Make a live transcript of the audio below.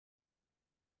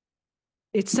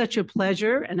It's such a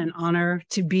pleasure and an honor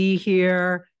to be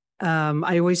here.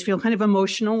 I always feel kind of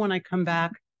emotional when I come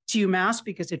back to UMass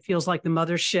because it feels like the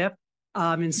mothership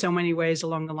in so many ways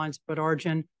along the lines of what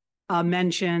Arjun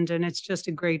mentioned. And it's just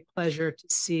a great pleasure to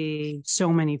see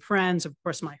so many friends, of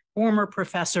course, my former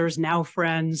professors, now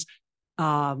friends,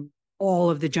 all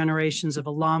of the generations of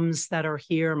alums that are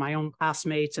here, my own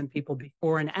classmates and people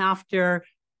before and after.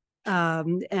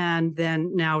 And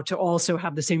then now to also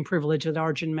have the same privilege that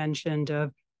Arjun mentioned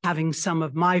of having some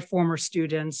of my former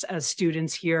students as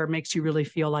students here makes you really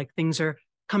feel like things are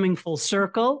coming full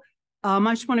circle. I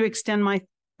just want to extend my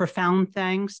profound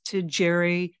thanks to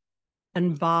Jerry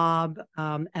and Bob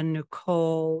and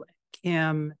Nicole,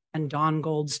 Kim and Don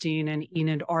Goldstein and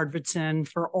Enid Arvidsson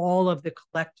for all of the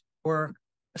collective work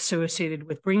associated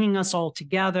with bringing us all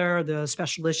together, the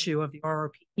special issue of the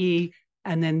RRPE,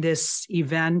 and then this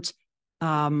event.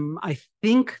 I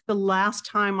think the last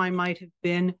time I might have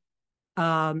been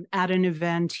at an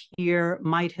event here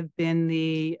might have been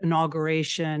the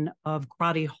inauguration of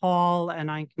Crotty Hall,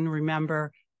 and I can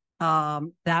remember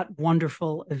that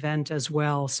wonderful event as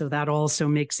well. So that also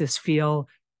makes this feel,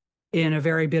 in a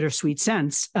very bittersweet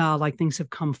sense, like things have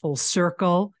come full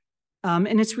circle.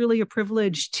 And it's really a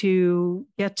privilege to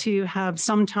get to have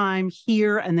some time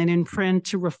here and then in print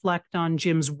to reflect on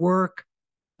Jim's work,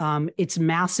 its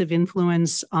massive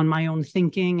influence on my own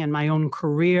thinking and my own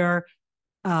career.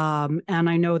 And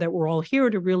I know that we're all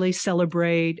here to really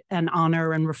celebrate and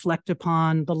honor and reflect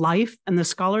upon the life and the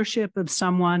scholarship of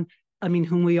someone,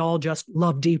 whom we all just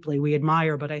love deeply. We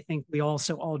admire, but I think we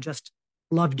also all just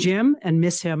love Jim and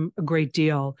miss him a great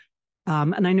deal.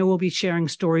 And I know we'll be sharing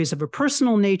stories of a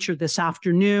personal nature this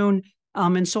afternoon.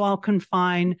 And so I'll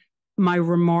confine my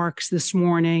remarks this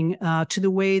morning to the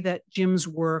way that Jim's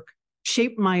work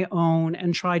shaped my own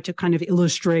and tried to kind of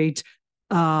illustrate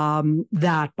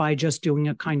that by just doing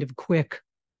a kind of quick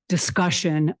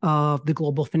discussion of the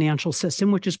global financial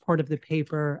system, which is part of the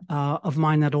paper of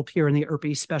mine that'll appear in the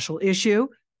IRPI special issue.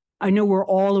 I know we're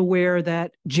all aware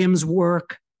that Jim's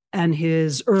work and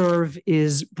his oeuvre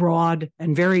is broad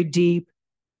and very deep.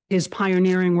 His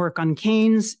pioneering work on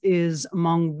Keynes is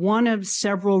among one of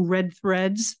several red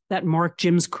threads that mark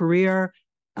Jim's career.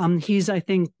 He's, I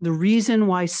think, the reason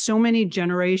why so many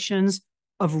generations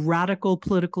of radical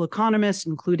political economists,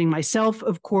 including myself,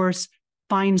 of course,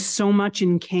 find so much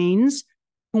in Keynes,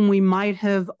 whom we might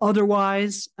have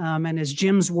otherwise, and as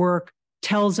Jim's work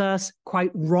tells us,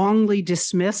 quite wrongly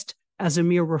dismissed as a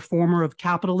mere reformer of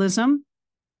capitalism.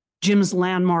 Jim's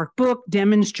landmark book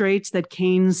demonstrates that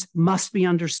Keynes must be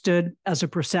understood as a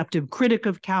perceptive critic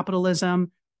of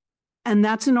capitalism. And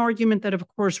that's an argument that, of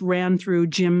course, ran through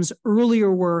Jim's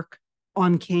earlier work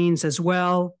on Keynes as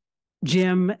well.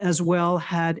 Jim, as well,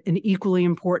 had an equally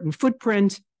important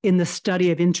footprint in the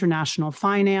study of international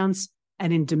finance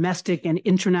and in domestic and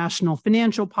international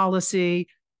financial policy.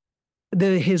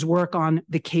 His work on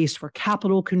the case for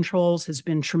capital controls has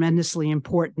been tremendously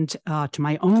important to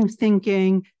my own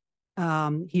thinking.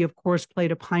 He, of course,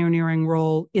 played a pioneering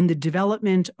role in the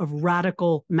development of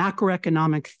radical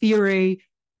macroeconomic theory.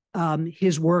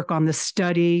 His work on the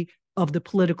study of the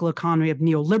political economy of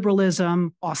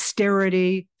neoliberalism,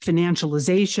 austerity,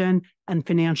 financialization, and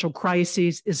financial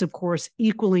crises is, of course,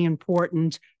 equally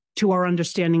important to our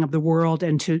understanding of the world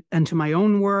and to my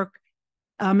own work.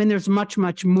 And there's much,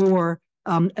 much more,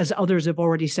 as others have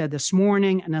already said this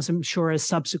morning, and as I'm sure as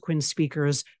subsequent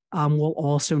speakers will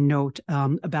also note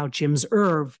about Jim's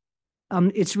oeuvre.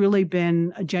 It's really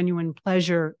been a genuine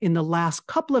pleasure in the last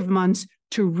couple of months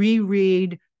to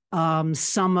reread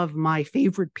some of my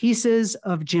favorite pieces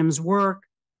of Jim's work.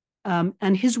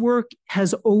 And his work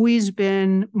has always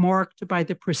been marked by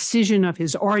the precision of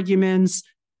his arguments,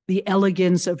 the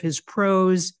elegance of his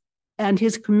prose, and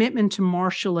his commitment to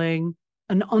marshaling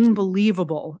an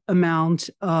unbelievable amount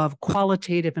of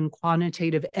qualitative and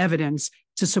quantitative evidence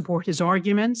to support his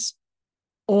arguments.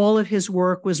 All of his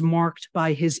work was marked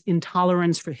by his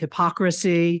intolerance for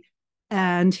hypocrisy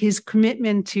and his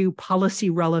commitment to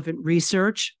policy-relevant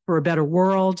research for a better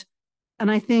world. And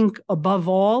I think, above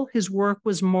all, his work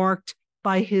was marked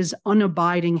by his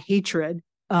unabiding hatred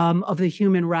of the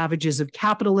human ravages of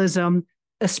capitalism,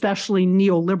 especially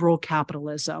neoliberal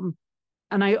capitalism.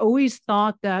 And I always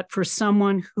thought that for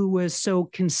someone who was so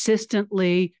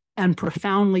consistently and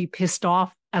profoundly pissed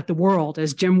off at the world,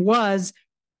 as Jim was,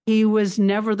 he was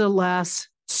nevertheless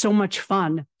so much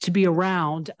fun to be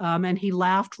around, and he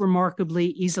laughed remarkably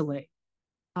easily.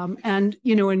 And,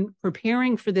 in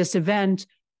preparing for this event,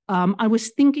 I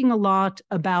was thinking a lot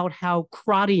about how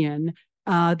Crottyian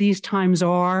these times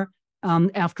are.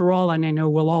 After all, and I know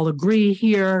we'll all agree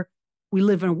here, we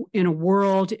live in a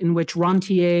world in which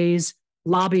rentiers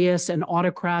Lobbyists and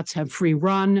autocrats have free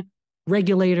run.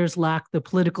 Regulators lack the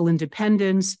political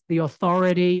independence, the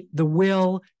authority, the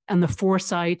will, and the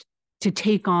foresight to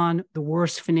take on the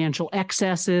worst financial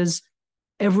excesses.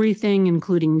 Everything,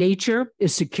 including nature,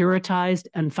 is securitized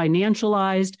and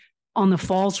financialized on the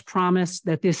false promise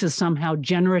that this is somehow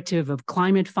generative of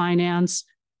climate finance.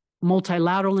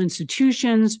 Multilateral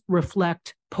institutions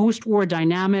reflect post-war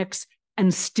dynamics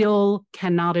and still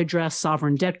cannot address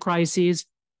sovereign debt crises.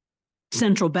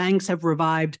 Central banks have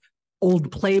revived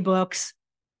old playbooks,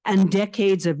 and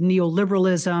decades of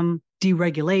neoliberalism,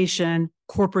 deregulation,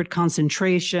 corporate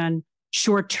concentration,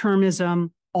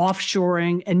 short-termism,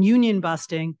 offshoring, and union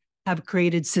busting have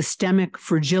created systemic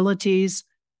fragilities.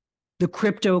 The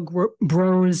crypto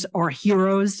bros are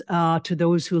heroes to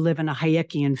those who live in a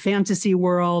Hayekian fantasy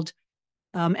world.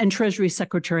 And Treasury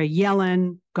Secretary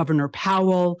Yellen, Governor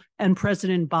Powell, and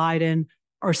President Biden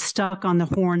are stuck on the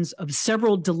horns of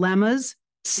several dilemmas,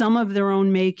 some of their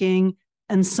own making,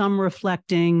 and some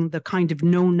reflecting the kind of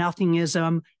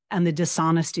know-nothingism and the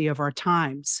dishonesty of our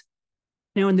times.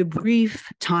 Now, in the brief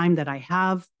time that I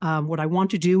have, what I want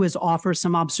to do is offer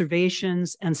some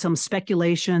observations and some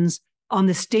speculations on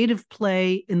the state of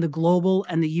play in the global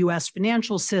and the US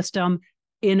financial system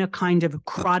in a kind of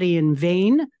Crottian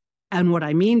vein. And what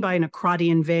I mean by in a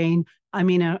Crottian vein, I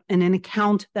mean in an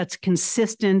account that's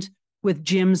consistent with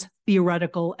Jim's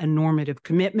theoretical and normative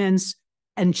commitments.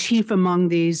 And chief among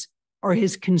these are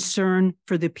his concern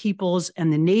for the peoples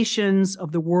and the nations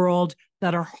of the world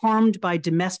that are harmed by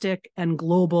domestic and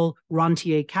global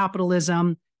rentier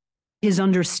capitalism, his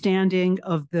understanding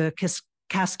of the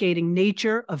cascading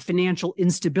nature of financial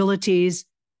instabilities,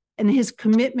 and his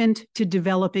commitment to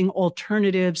developing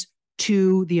alternatives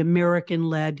to the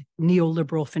American-led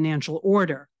neoliberal financial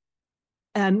order.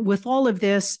 And with all of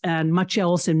this and much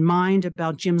else in mind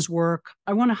about Jim's work,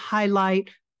 I want to highlight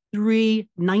 3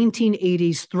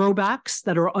 1980s throwbacks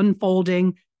that are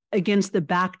unfolding against the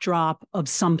backdrop of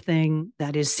something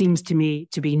that seems to me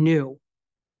to be new.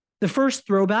 The first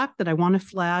throwback that I want to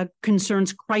flag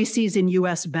concerns crises in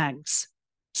US banks.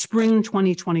 Spring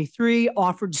 2023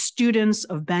 offered students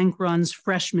of bank runs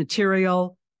fresh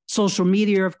material. Social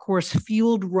media, of course,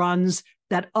 fueled runs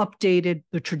that updated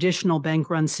the traditional bank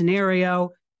run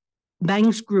scenario.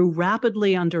 Banks grew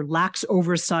rapidly under lax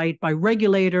oversight by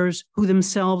regulators who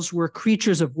themselves were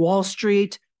creatures of Wall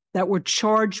Street that were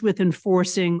charged with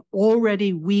enforcing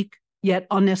already weak yet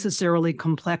unnecessarily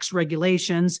complex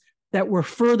regulations that were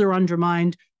further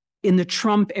undermined in the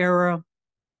Trump era.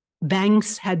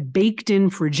 Banks had baked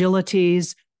in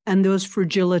fragilities, and those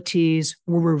fragilities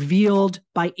were revealed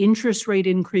by interest rate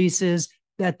increases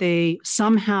that they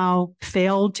somehow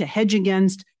failed to hedge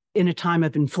against in a time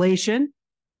of inflation.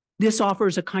 This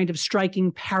offers a kind of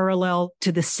striking parallel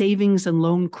to the savings and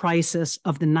loan crisis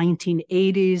of the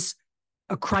 1980s,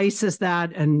 a crisis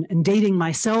that, and dating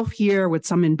myself here with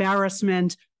some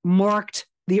embarrassment, marked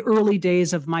the early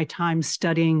days of my time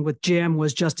studying with Jim,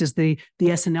 was just as the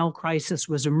S&L crisis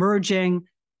was emerging.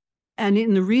 And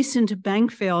in the recent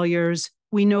bank failures,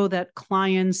 we know that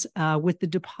clients with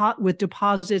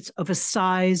deposits of a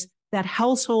size that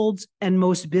households and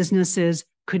most businesses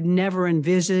could never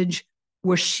envisage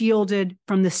were shielded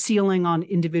from the ceiling on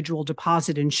individual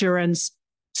deposit insurance.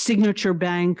 Signature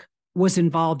Bank was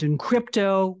involved in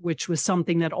crypto, which was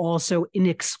something that also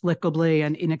inexplicably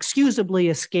and inexcusably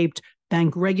escaped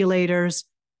bank regulators.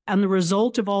 And the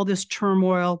result of all this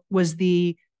turmoil was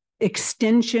the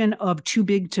extension of too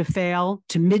big to fail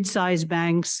to mid-sized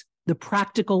banks, the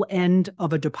practical end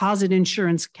of a deposit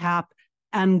insurance cap,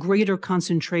 and greater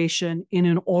concentration in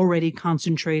an already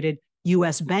concentrated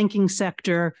US banking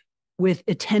sector, with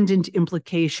attendant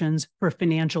implications for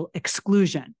financial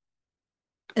exclusion.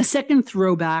 A second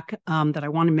throwback that I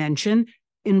want to mention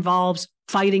involves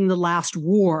fighting the last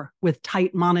war with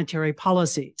tight monetary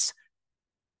policies.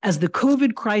 As the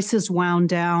COVID crisis wound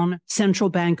down, central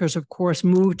bankers, of course,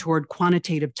 moved toward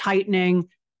quantitative tightening.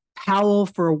 Powell,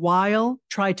 for a while,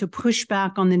 tried to push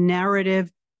back on the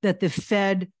narrative that the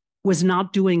Fed was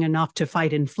not doing enough to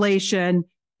fight inflation.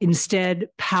 Instead,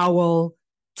 Powell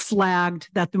flagged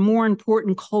that the more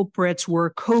important culprits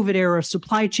were COVID-era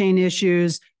supply chain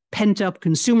issues, pent-up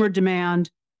consumer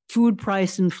demand, food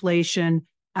price inflation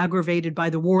aggravated by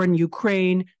the war in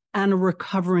Ukraine, and a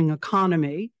recovering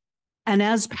economy. And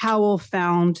as Powell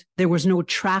found there was no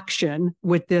traction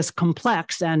with this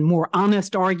complex and more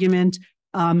honest argument,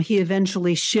 he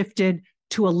eventually shifted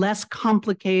to a less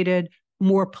complicated,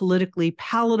 more politically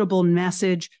palatable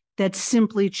message that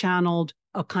simply channeled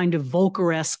a kind of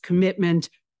Volcker-esque commitment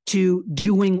to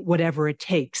doing whatever it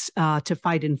takes to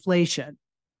fight inflation.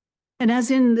 And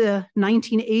as in the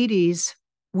 1980s,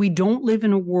 we don't live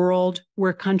in a world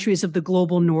where countries of the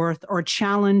global north are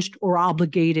challenged or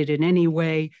obligated in any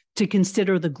way to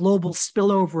consider the global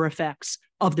spillover effects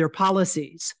of their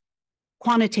policies.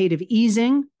 Quantitative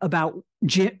easing, about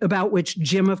which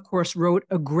Jim, of course, wrote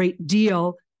a great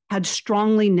deal, had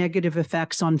strongly negative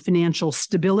effects on financial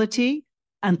stability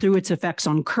and through its effects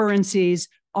on currencies,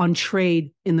 on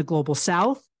trade in the global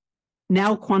south.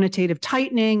 Now quantitative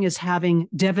tightening is having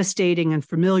devastating and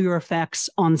familiar effects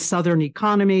on southern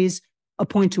economies, a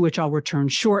point to which I'll return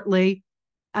shortly.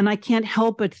 And I can't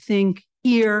help but think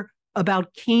here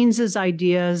about Keynes's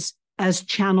ideas as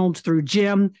channeled through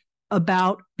Jim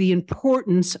about the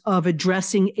importance of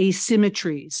addressing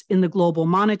asymmetries in the global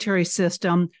monetary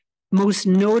system, most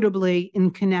notably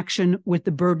in connection with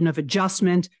the burden of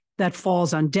adjustment that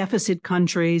falls on deficit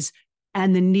countries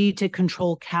and the need to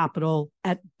control capital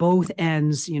at both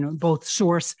ends, both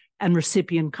source and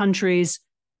recipient countries.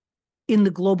 In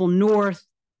the global north,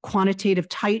 quantitative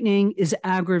tightening is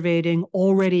aggravating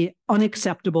already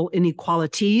unacceptable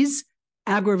inequalities,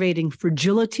 aggravating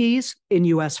fragilities in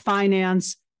US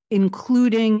finance,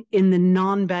 including in the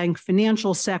non-bank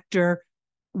financial sector,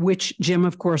 which Jim,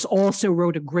 of course, also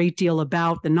wrote a great deal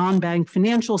about, the non-bank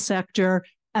financial sector.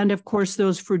 And of course,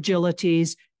 those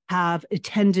fragilities have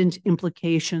attendant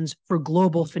implications for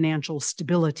global financial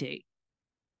stability.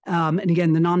 And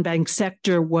again, the non-bank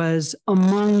sector was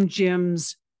among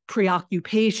Jim's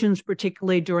preoccupations,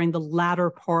 particularly during the latter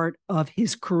part of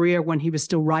his career when he was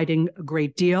still writing a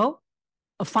great deal.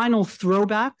 A final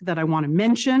throwback that I want to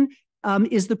mention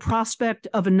is the prospect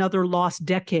of another lost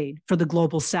decade for the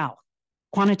global south.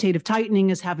 Quantitative tightening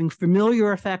is having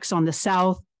familiar effects on the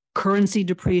south, currency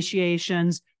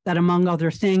depreciations that, among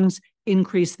other things,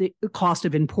 increase the cost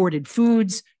of imported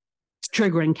foods,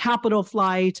 triggering capital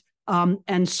flight,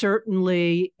 and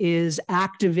certainly is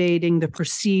activating the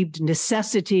perceived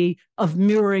necessity of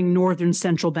mirroring Northern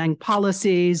central bank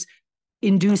policies,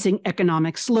 inducing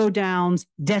economic slowdowns,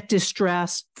 debt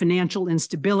distress, financial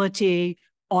instability,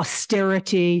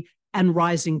 austerity, and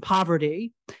rising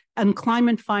poverty. And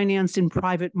climate finance in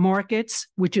private markets,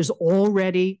 which is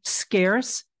already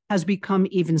scarce, has become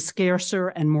even scarcer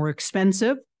and more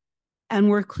expensive. And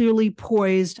we're clearly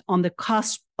poised on the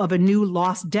cusp of a new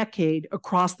lost decade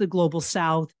across the global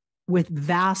south with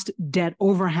vast debt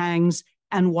overhangs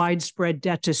and widespread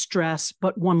debt distress,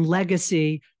 but one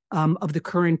legacy of the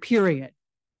current period.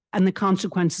 And the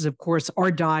consequences, of course,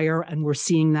 are dire, and we're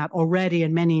seeing that already,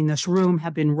 and many in this room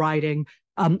have been writing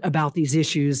about these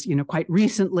issues, quite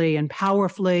recently and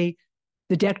powerfully.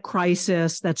 The debt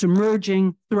crisis that's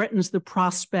emerging threatens the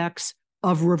prospects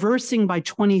of reversing by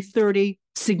 2030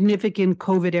 significant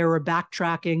COVID-era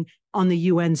backtracking on the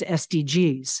UN's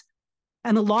SDGs.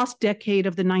 And the lost decade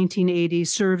of the 1980s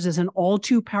serves as an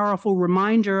all-too-powerful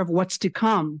reminder of what's to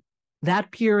come.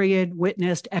 That period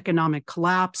witnessed economic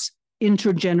collapse,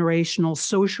 intergenerational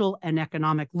social and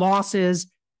economic losses,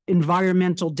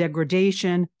 environmental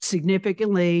degradation,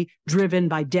 significantly driven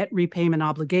by debt repayment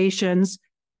obligations,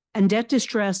 and debt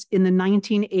distress in the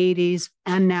 1980s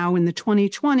and now in the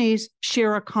 2020s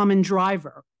share a common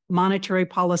driver: monetary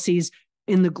policies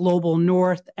in the global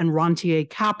north and rentier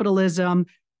capitalism.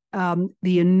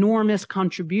 The enormous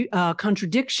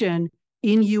contradiction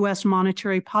in US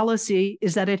monetary policy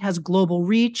is that it has global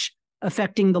reach,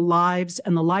 affecting the lives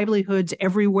and the livelihoods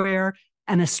everywhere,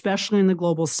 and especially in the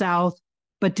global south.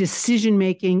 But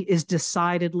decision-making is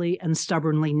decidedly and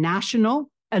stubbornly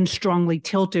national and strongly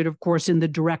tilted, of course, in the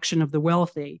direction of the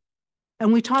wealthy.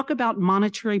 And we talk about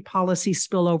monetary policy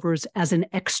spillovers as an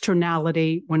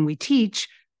externality when we teach,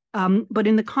 but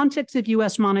in the context of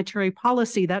US monetary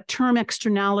policy, that term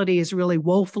externality is really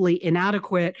woefully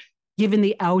inadequate given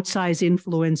the outsized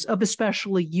influence of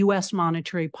especially US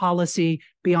monetary policy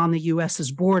beyond the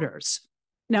US's borders.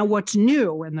 Now, what's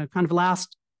new, and the kind of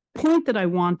last point that I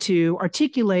want to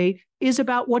articulate, is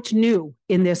about what's new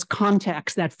in this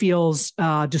context that feels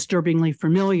disturbingly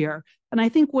familiar. And I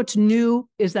think what's new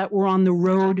is that we're on the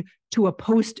road to a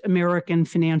post-American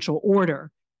financial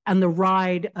order. And the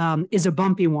ride is a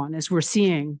bumpy one, as we're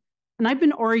seeing. And I've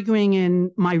been arguing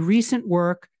in my recent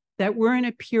work that we're in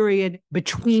a period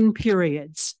between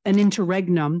periods, an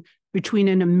interregnum between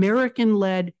an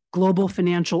American-led global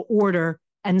financial order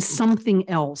and something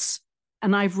else.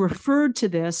 And I've referred to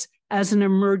this as an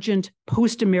emergent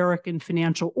post-American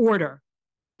financial order.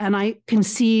 And I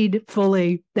concede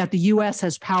fully that the US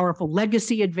has powerful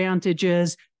legacy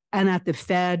advantages and that the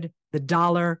Fed, the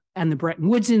dollar, and the Bretton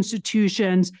Woods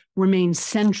institutions remain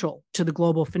central to the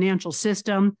global financial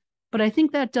system. But I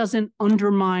think that doesn't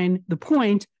undermine the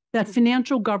point that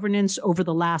financial governance over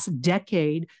the last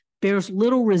decade bears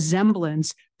little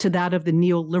resemblance to that of the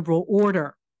neoliberal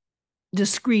order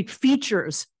discrete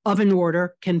features of an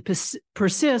order can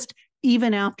persist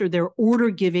even after their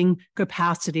order-giving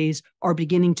capacities are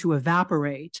beginning to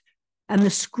evaporate. And the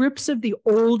scripts of the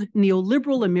old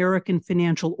neoliberal American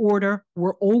financial order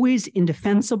were always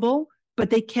indefensible, but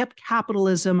they kept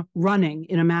capitalism running,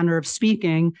 in a manner of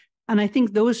speaking. And I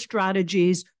think those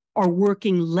strategies are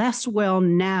working less well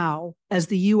now as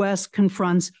the US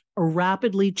confronts a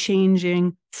rapidly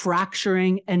changing,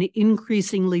 fracturing, and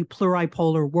increasingly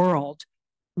pluripolar world.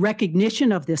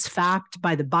 Recognition of this fact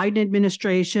by the Biden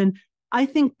administration, I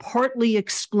think, partly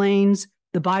explains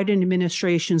the Biden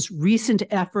administration's recent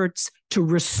efforts to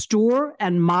restore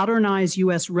and modernize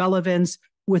US relevance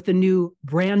with the new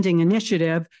branding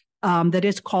initiative that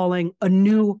it's calling a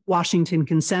new Washington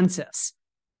consensus.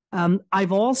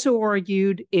 I've also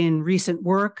argued in recent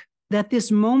work that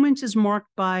this moment is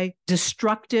marked by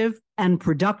destructive and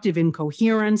productive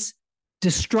incoherence.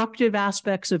 Destructive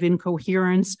aspects of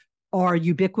incoherence are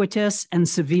ubiquitous and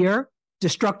severe.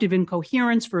 Destructive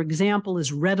incoherence, for example,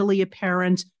 is readily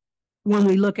apparent when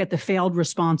we look at the failed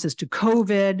responses to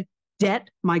COVID, debt,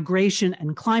 migration,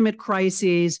 and climate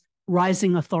crises,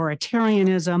 rising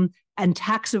authoritarianism, and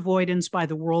tax avoidance by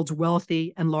the world's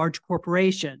wealthy and large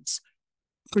corporations.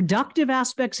 Productive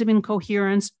aspects of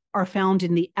incoherence are found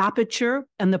in the aperture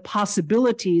and the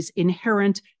possibilities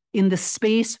inherent in the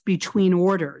space between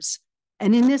orders.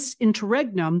 And in this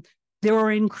interregnum, there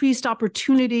are increased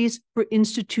opportunities for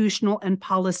institutional and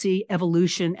policy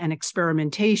evolution and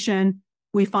experimentation.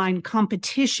 We find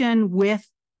competition with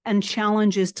and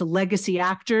challenges to legacy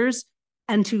actors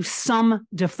and to some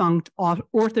defunct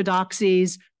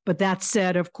orthodoxies. But that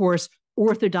said, of course,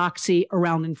 orthodoxy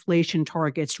around inflation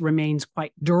targets remains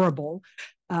quite durable.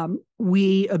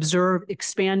 We observe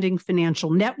expanding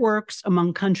financial networks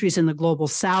among countries in the global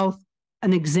south.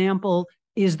 An example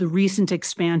is the recent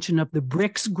expansion of the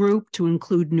BRICS group to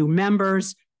include new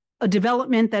members, a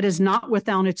development that is not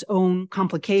without its own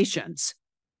complications.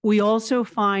 We also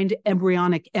find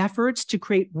embryonic efforts to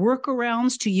create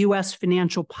workarounds to US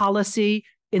financial policy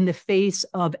in the face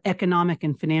of economic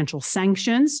and financial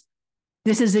sanctions.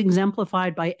 This is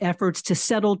exemplified by efforts to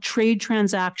settle trade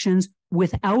transactions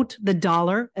without the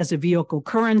dollar as a vehicle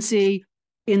currency,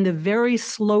 in the very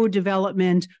slow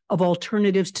development of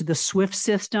alternatives to the SWIFT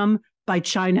system by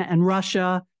China and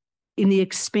Russia, in the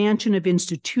expansion of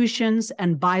institutions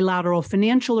and bilateral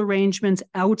financial arrangements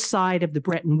outside of the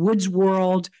Bretton Woods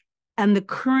world, and the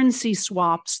currency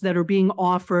swaps that are being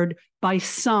offered by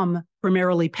some,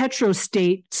 primarily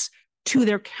petrostates, to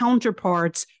their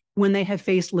counterparts when they have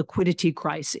faced liquidity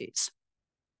crises.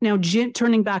 Now,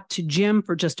 turning back to Jim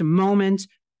for just a moment,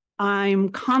 I'm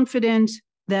confident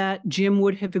that Jim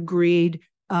would have agreed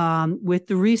with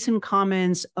the recent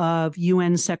comments of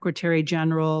UN Secretary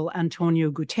General Antonio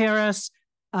Guterres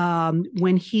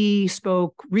when he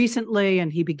spoke recently,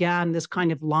 and he began this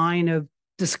kind of line of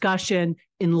discussion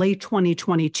in late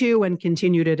 2022 and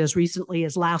continued it as recently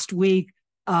as last week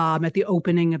at the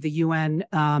opening of the UN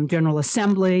General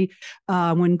Assembly.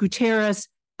 When Guterres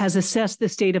has assessed the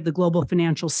state of the global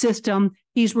financial system,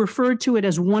 he's referred to it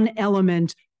as one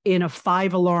element in a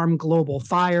 5-alarm global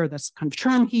fire. That's the kind of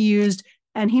term he used.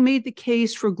 And he made the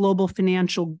case for global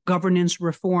financial governance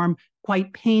reform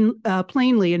quite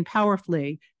plainly and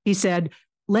powerfully. He said,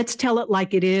 let's tell it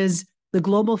like it is. The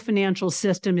global financial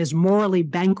system is morally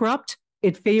bankrupt.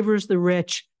 It favors the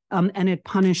rich and it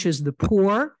punishes the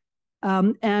poor.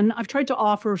 And I've tried to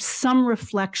offer some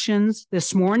reflections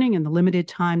this morning in the limited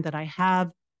time that I have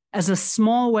as a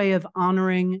small way of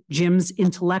honoring Jim's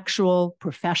intellectual,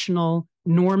 professional,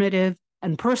 normative,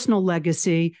 and personal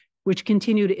legacy, which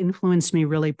continue to influence me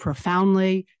really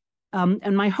profoundly.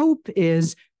 And my hope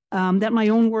is that my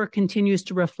own work continues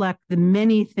to reflect the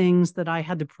many things that I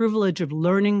had the privilege of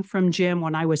learning from Jim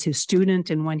when I was his student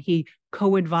and when he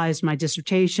co-advised my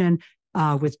dissertation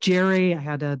with Jerry. I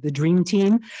had the dream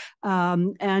team.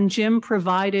 And Jim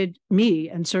provided me,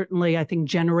 and certainly I think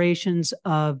generations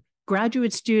of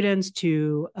graduate students,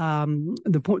 to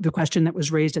the question that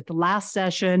was raised at the last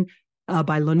session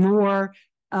by Lenore.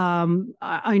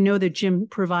 I know that Jim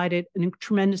provided a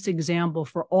tremendous example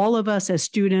for all of us as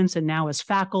students and now as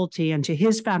faculty, and to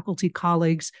his faculty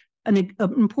colleagues, an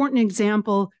important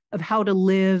example of how to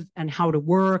live and how to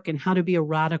work and how to be a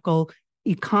radical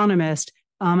economist.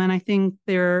 And I think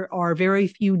there are very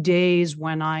few days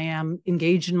when I am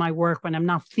engaged in my work when I'm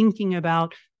not thinking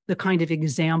about the kind of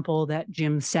example that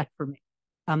Jim set for me.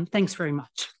 Thanks very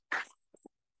much.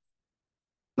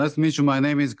 Nice to meet you. My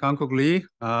name is Kang-Kook Lee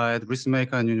at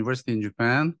Ritsumeikan University in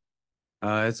Japan.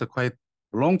 It's a quite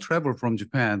long travel from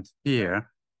Japan here,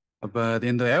 but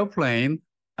in the airplane,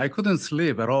 I couldn't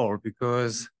sleep at all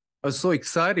because I was so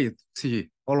excited to see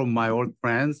all of my old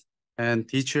friends and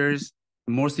teachers.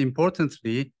 Most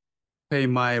importantly, pay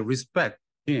my respect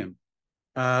to him.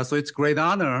 So it's a great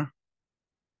honor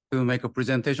to make a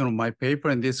presentation of my paper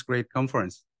in this great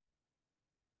conference.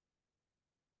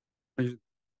 Okay.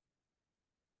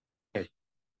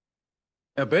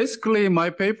 Basically, my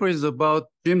paper is about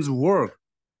Jim's work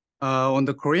on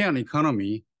the Korean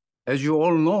economy. As you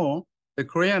all know, the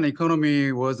Korean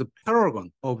economy was a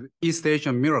paragon of East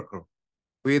Asian miracle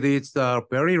with its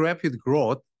very rapid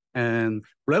growth and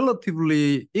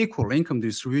relatively equal income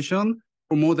distribution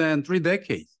for more than 3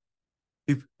 decades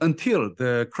until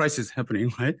the crisis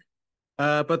happening, right?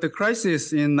 But the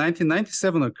crisis in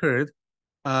 1997 occurred.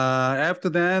 After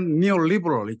that,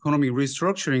 neoliberal economic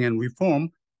restructuring and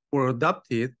reform were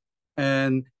adopted,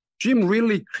 and Jim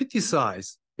really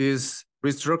criticized this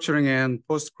restructuring and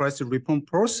post-crisis reform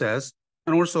process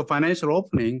and also financial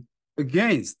opening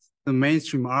against the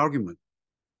mainstream argument.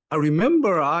 I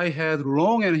remember I had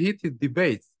long and heated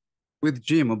debates with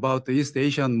Jim about the East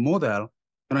Asian model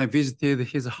when I visited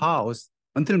his house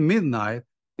until midnight.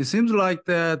 It seems like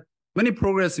that many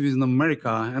progressives in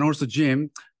America and also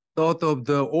Jim thought of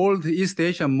the old East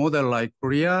Asian model like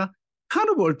Korea kind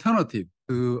of alternative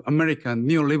to American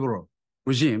neoliberal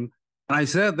regime. And I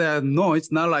said that, no,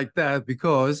 it's not like that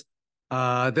because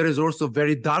there is also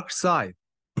very dark side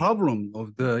problem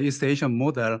of the East Asian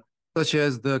model, such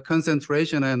as the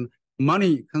concentration of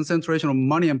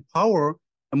money and power,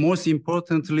 and most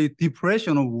importantly,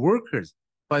 depression of workers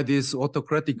by this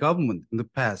autocratic government in the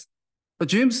past. But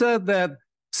Jim said that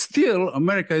still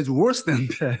America is worse than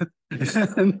that.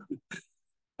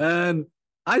 and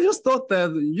I just thought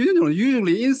that,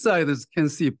 usually insiders can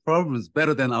see problems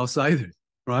better than outsiders,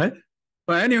 right?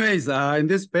 But anyways, in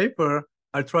this paper,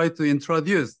 I try to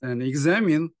introduce and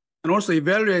examine and also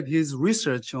evaluate his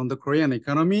research on the Korean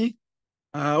economy.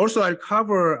 Also, I'll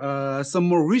cover some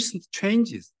more recent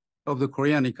changes of the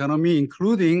Korean economy,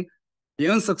 including the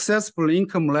unsuccessful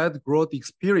income-led growth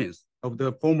experience of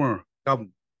the former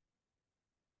government.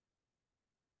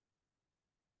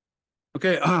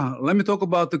 Okay, let me talk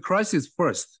about the crisis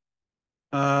first.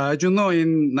 As you know,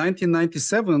 in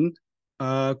 1997,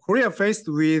 Korea faced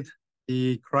with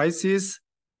the crisis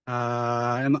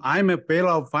and IMF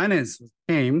bailout finance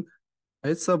came.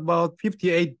 It's about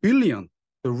 58 billion,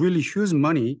 the really huge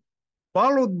money,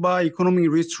 followed by economic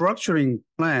restructuring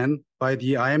plan by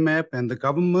the IMF and the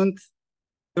government.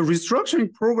 The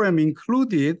restructuring program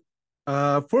included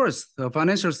first,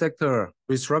 financial sector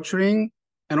restructuring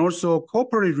and also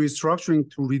corporate restructuring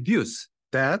to reduce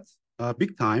debt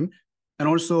big time, and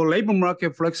also labor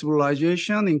market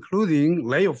flexibilization, including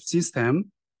layoff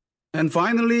system, and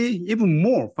finally, even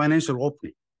more financial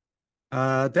opening.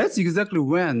 That's exactly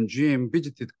when Jim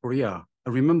visited Korea. I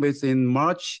remember it's in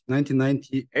March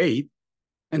 1998,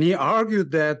 and he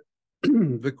argued that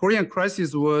the Korean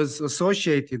crisis was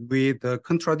associated with the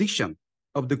contradiction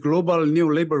of the global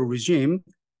neoliberal regime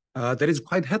that is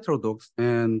quite heterodox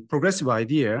and progressive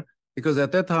idea, because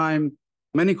at that time,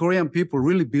 many Korean people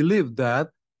really believed that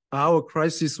our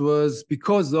crisis was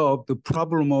because of the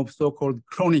problem of so-called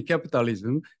crony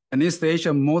capitalism, and East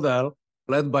Asian model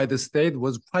led by the state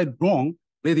was quite wrong,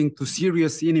 leading to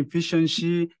serious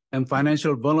inefficiency and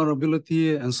financial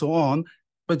vulnerability and so on.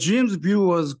 But Jim's view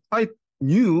was quite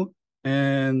new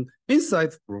and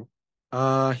insightful.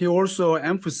 He also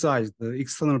emphasized the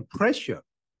external pressure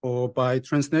by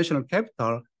transnational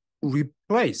capital to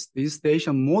replace the East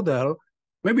Asian model,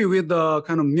 maybe with a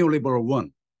kind of neoliberal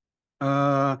one.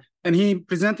 And he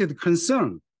presented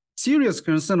serious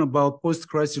concern about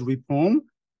post-crisis reform,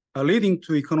 leading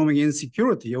to economic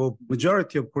insecurity of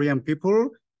majority of Korean people.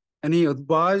 And he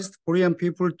advised Korean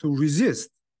people to resist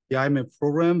the IMF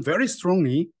program very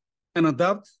strongly and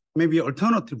adopt maybe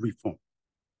alternative reform.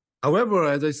 However,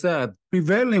 as I said,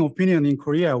 prevailing opinion in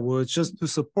Korea was just to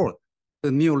support the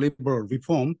neoliberal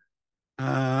reform.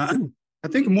 I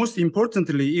think most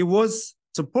importantly, it was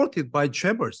supported by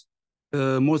chaebol,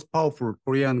 the most powerful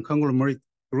Korean conglomerate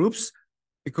groups,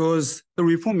 because the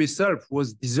reform itself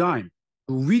was designed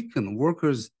to weaken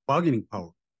workers' bargaining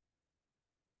power.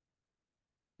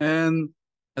 And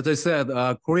as I said,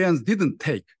 Koreans didn't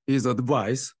take his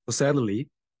advice, sadly,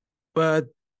 but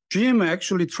Jim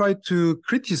actually tried to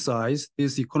criticize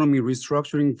this economic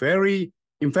restructuring very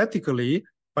emphatically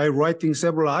by writing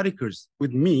several articles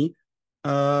with me.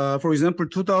 For example,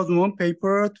 2001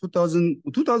 paper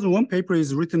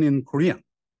is written in Korean.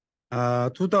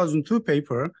 2002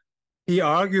 paper, he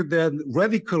argued that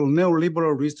radical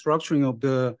neoliberal restructuring of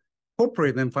the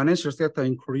corporate and financial sector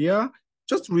in Korea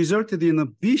just resulted in a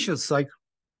vicious cycle,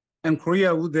 and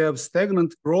Korea would have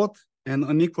stagnant growth and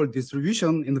unequal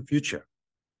distribution in the future.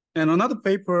 And another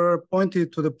paper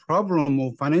pointed to the problem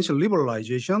of financial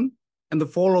liberalization and the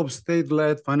fall of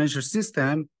state-led financial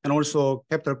system and also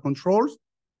capital controls.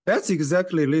 That's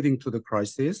exactly leading to the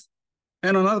crisis.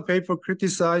 And another paper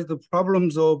criticized the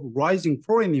problems of rising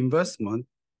foreign investment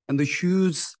and the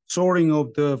huge soaring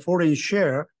of the foreign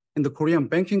share in the Korean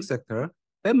banking sector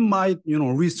that might,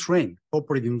 restrain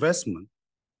corporate investment.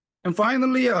 And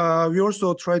finally, we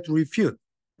also try to refute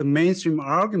the mainstream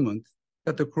argument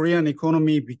that the Korean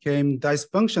economy became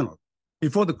dysfunctional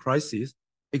before the crisis,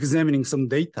 examining some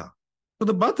data. So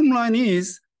the bottom line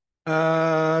is,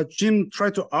 Jim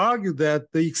tried to argue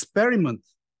that the experiment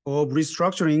of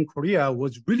restructuring in Korea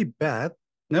was really bad,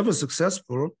 never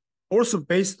successful, also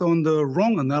based on the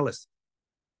wrong analysis.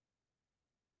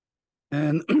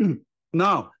 And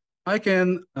now I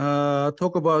can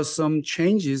talk about some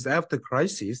changes after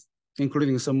crisis,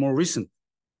 including some more recent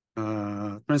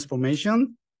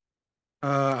transformation.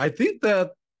 I think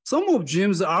that some of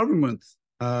Jim's arguments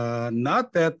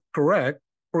not that correct.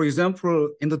 For example,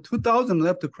 in the 2000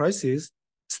 after crisis,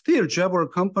 still Grabel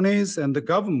companies and the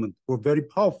government were very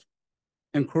powerful,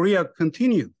 and Korea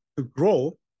continued to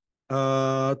grow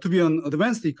to be an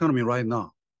advanced economy right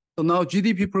now. So now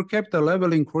GDP per capita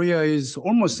level in Korea is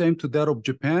almost same to that of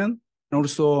Japan and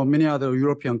also many other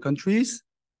European countries.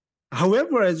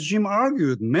 However, as Jim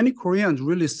argued, many Koreans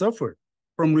really suffered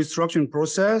from restructuring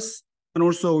process and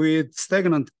also with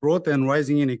stagnant growth and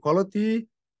rising inequality,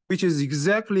 which is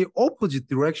exactly opposite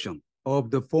direction of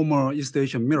the former East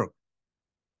Asian miracle.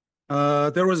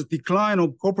 There was a decline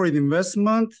of corporate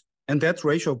investment and debt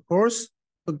ratio, of course,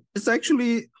 but it's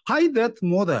actually high debt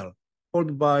model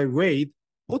called by Wade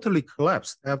totally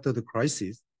collapsed after the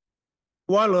crisis,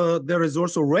 while there is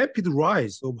also rapid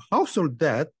rise of household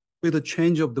debt with the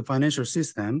change of the financial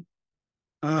system.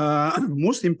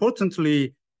 Most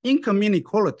importantly, income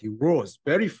inequality rose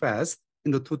very fast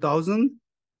in the 2000s,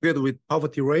 together with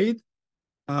poverty rate,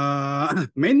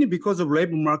 mainly because of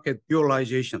labor market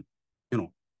dualization,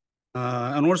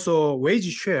 and also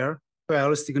wage share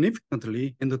fell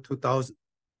significantly in the 2000s.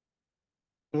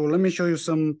 So let me show you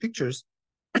some pictures,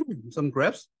 some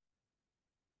graphs.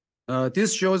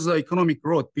 This shows the economic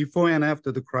growth before and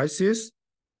after the crisis.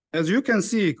 As you can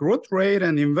see, growth rate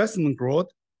and investment growth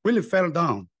really fell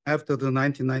down after the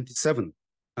 1997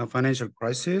 financial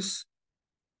crisis.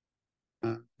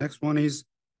 Next one is,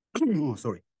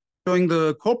 showing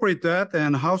the corporate debt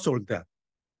and household debt.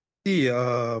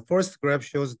 The first graph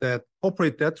shows that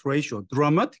corporate debt ratio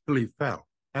dramatically fell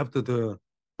after the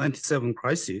 97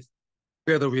 crisis,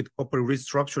 together with corporate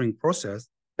restructuring process.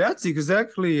 That's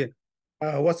exactly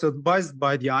what's advised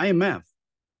by the IMF.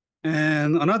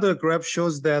 And another graph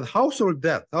shows that household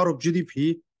debt out of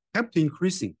GDP kept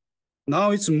increasing.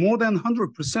 Now it's more than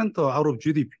 100% out of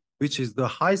GDP, which is the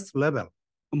highest level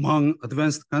among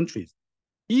advanced countries.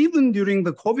 Even during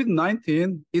the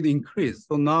COVID-19, it increased.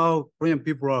 So now Korean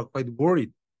people are quite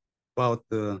worried about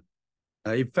the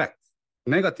effect,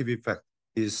 negative effect,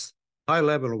 is high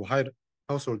level of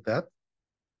household debt.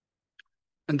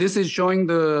 And this is showing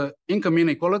the income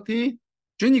inequality.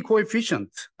 Gini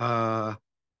coefficient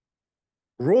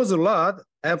rose a lot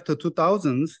after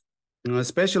 2000s,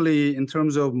 especially in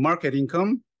terms of market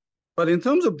income. But in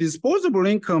terms of disposable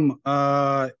income,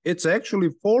 it's actually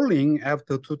falling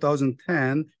after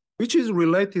 2010, which is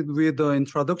related with the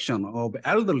introduction of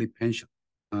elderly pension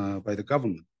by the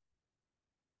government.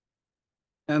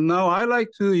 And now I like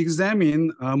to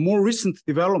examine more recent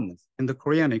developments in the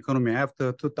Korean economy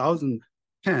after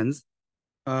 2010s.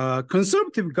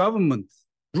 Conservative government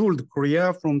ruled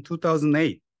Korea from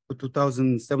 2008 to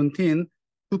 2017,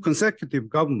 two consecutive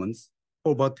governments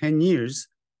for about 10 years.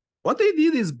 What they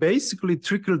did is basically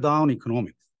trickle-down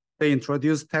economics. They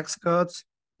introduced tax cuts,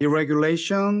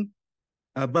 deregulation,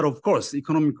 but of course,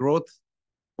 economic growth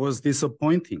was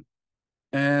disappointing.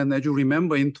 And as you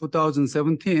remember, in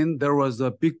 2017, there was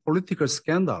a big political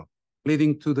scandal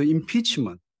leading to the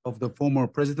impeachment of the former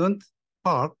president,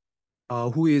 Park,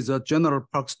 who is General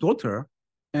Park's daughter.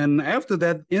 And after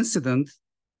that incident,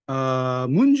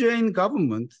 Moon Jae-in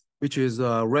government, which is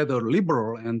rather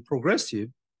liberal and progressive,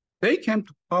 they came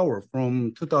to power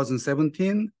from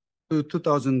 2017 to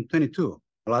 2022,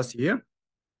 last year.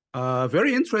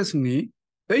 Very interestingly,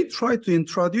 they tried to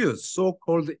introduce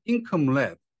so-called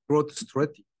income-led growth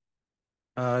strategy.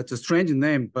 It's a strange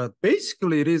name, but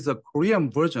basically it is a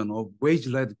Korean version of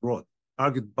wage-led growth,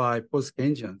 argued by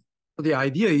post-Keynesians. So the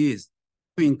idea is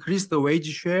to increase the wage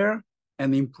share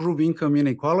and improve income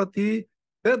inequality.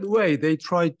 That way, they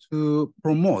try to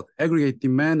promote aggregate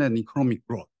demand and economic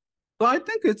growth. So I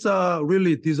think it's a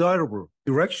really desirable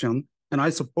direction, and I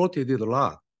supported it a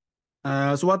lot.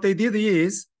 So what they did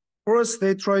is, first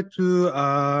they tried to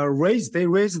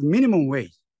raise minimum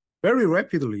wage very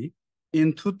rapidly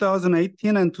in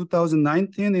 2018 and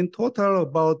 2019, in total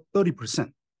about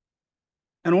 30%.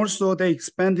 And also they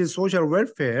expanded social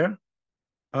welfare.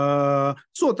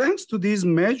 So thanks to these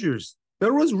measures,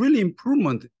 there was really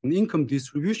improvement in income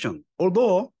distribution,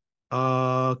 although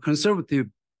conservative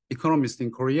economists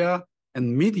in Korea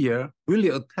and media really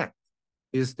attacked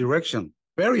this direction,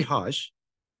 very harsh.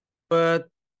 But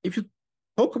if you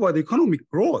talk about economic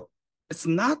growth, it's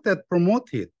not that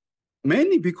promoted,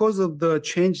 mainly because of the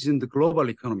changes in the global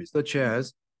economy, such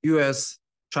as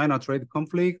US-China trade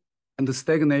conflict and the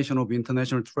stagnation of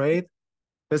international trade,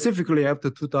 specifically after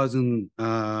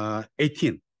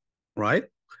 2018, right?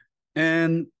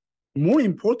 And more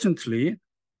importantly,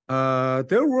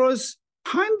 there was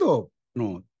kind of,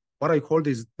 what I call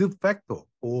this de facto,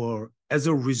 or as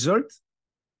a result,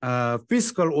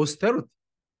 fiscal austerity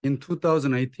in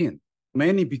 2018,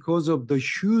 mainly because of the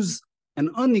huge and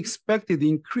unexpected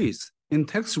increase in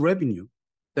tax revenue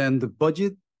than the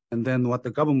budget and then what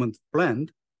the government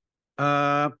planned.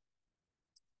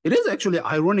 It is actually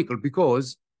ironical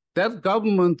because that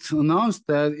government announced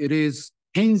that it is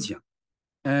Keynesian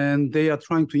and they are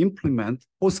trying to implement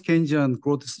post-Keynesian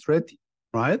growth strategy,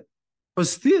 right? But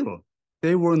still,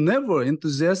 they were never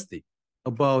enthusiastic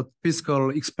about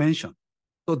fiscal expansion.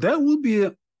 So that would be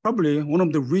probably one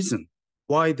of the reasons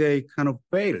why they kind of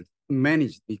failed to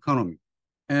manage the economy.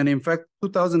 And in fact,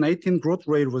 2018 growth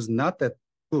rate was not that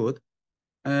good.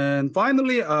 And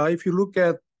finally, if you look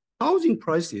at housing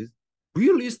prices,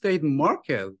 real estate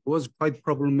market was quite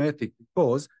problematic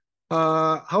because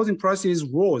housing prices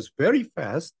rose very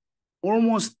fast,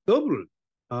 almost double,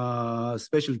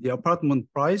 especially the apartment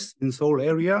price in Seoul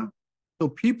area. So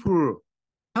people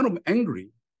kind of angry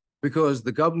because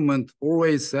the government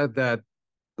always said that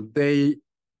they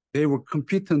were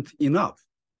competent enough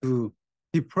to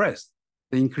depress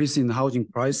the increase in housing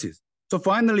prices. So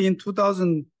finally, in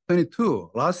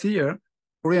 2022, last year,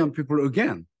 Korean people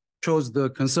again chose the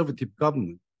conservative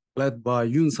government led by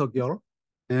Yoon Suk-yeol.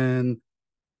 And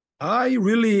I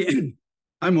really,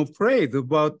 I'm afraid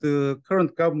about the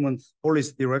current government's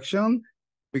policy direction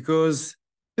because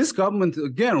this government,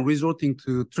 again, resorting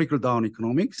to trickle-down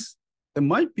economics, that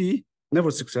might be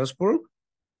never successful.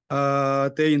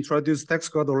 They introduced tax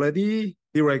cut already,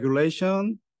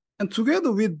 deregulation, and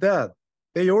together with that,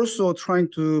 they also trying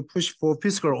to push for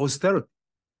fiscal austerity.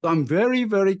 So I'm very,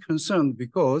 very concerned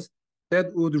because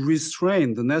that would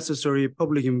restrain the necessary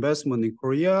public investment in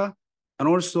Korea, and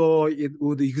also it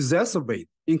would exacerbate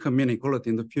income inequality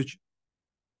in the future.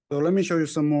 So let me show you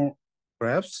some more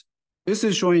graphs. This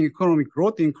is showing economic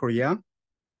growth in Korea.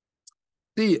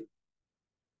 See,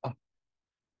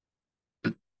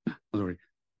 sorry.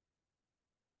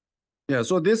 Yeah,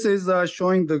 so this is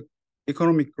showing the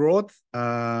economic growth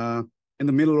in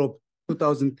the middle of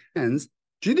 2010s.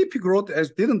 GDP growth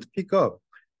didn't pick up,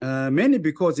 mainly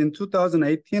because in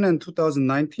 2018 and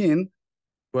 2019,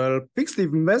 well, fixed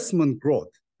investment growth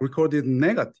recorded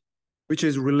negative, which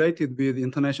is related with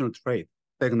international trade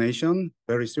stagnation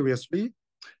very seriously.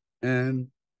 And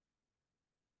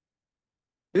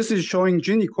this is showing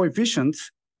Gini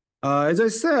coefficients. As I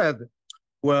said,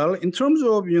 well, in terms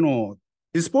of,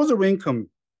 disposable income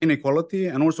inequality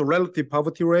and also relative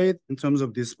poverty rate in terms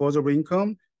of disposable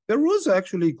income, there was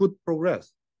actually good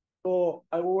progress. So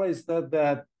I always said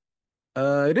that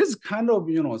it is kind of,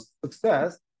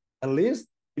 success, at least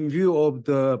in view of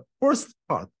the first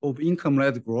part of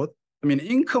income-led growth. I mean,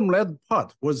 income-led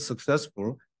part was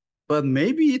successful, but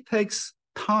maybe it takes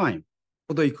time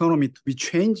for the economy to be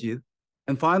changed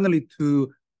and finally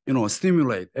to,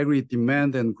 stimulate aggregate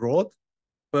demand and growth.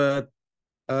 But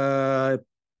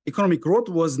economic growth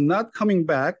was not coming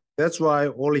back. That's why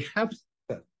only half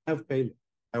failed,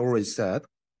 I already said.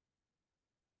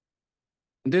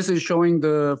 And this is showing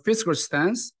the fiscal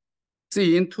stance.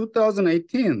 See, in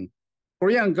 2018,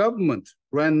 Korean government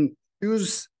ran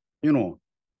huge,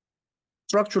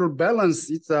 structural balance,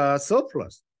 it's a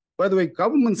surplus. By the way,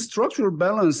 government structural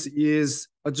balance is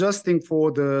adjusting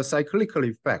for the cyclical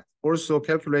effect, also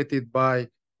calculated by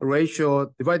a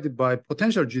ratio divided by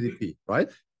potential GDP, right?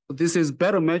 So this is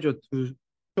better measure to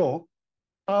show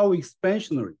how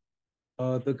expansionary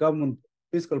the government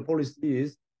fiscal policy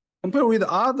is. Compared with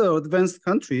other advanced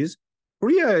countries,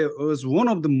 Korea was one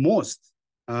of the most,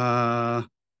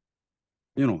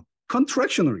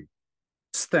 contractionary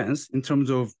stance in terms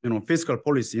of, fiscal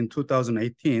policy in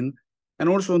 2018. And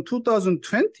also in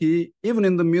 2020, even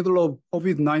in the middle of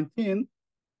COVID-19,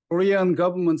 Korean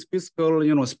government's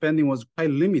fiscal, spending was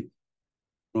quite limited.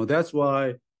 That's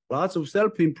why lots of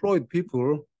self-employed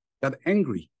people got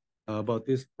angry about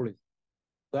this policy.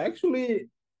 So actually,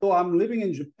 though I'm living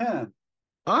in Japan,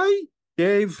 I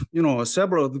gave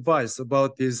several advice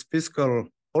about this fiscal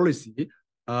policy.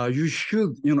 You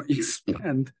should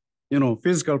expand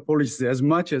fiscal policy as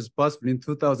much as possible in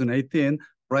 2018,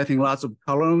 writing lots of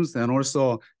columns and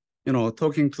also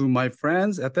talking to my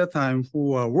friends at that time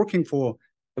who are working for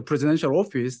the presidential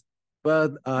office,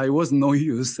 but it was no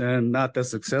use and not that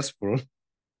successful.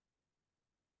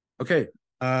 Okay,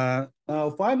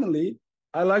 now finally,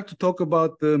 I like to talk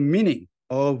about the meaning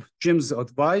of Jim's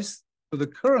advice to the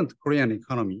current Korean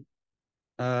economy.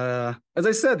 As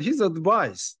I said, his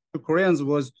advice to Koreans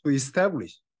was to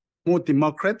establish more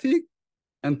democratic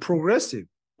and progressive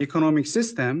economic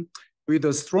system with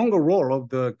a stronger role of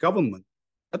the government.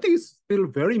 I think it's still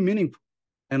very meaningful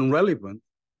and relevant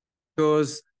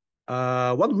because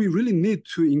what we really need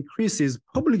to increase is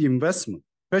public investment,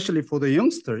 especially for the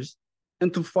youngsters,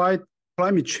 and to fight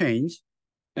climate change.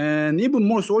 And even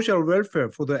more social welfare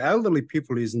for the elderly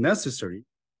people is necessary,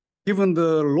 given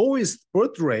the lowest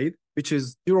birth rate, which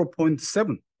is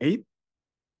 0.78,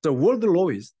 the world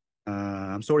lowest.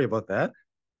 I'm sorry about that.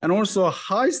 And also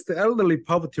highest elderly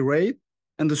poverty rate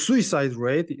and the suicide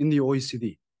rate in the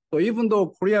OECD. So even though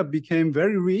Korea became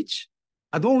very rich,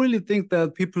 I don't really think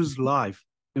that people's life,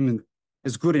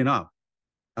 is good enough.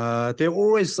 They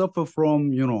always suffer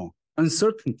from,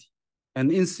 uncertainty and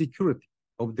insecurity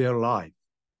of their life.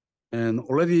 And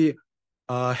already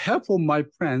half of my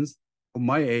friends of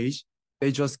my age,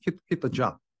 they just quit the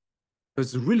job. So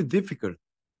it's really difficult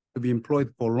to be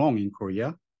employed for long in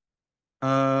Korea.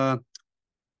 Let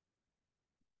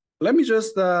me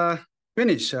just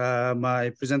finish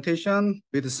my presentation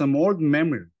with some old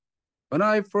memory. When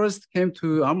I first came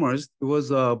to Amherst, it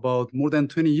was about more than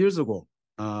 20 years ago.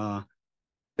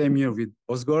 Same year with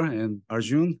Ozgur and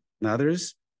Arjun and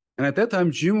others. And at that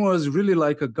time, Jim was really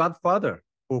like a godfather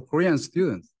for Korean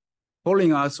students,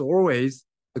 calling us always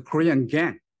the Korean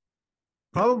gang.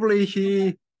 Probably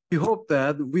he hoped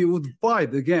that we would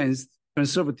fight against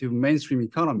conservative mainstream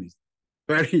economies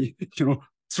very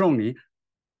strongly.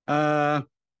 I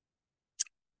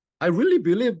really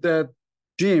believe that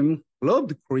Jim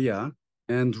loved Korea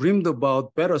and dreamed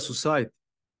about better society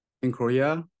in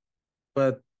Korea.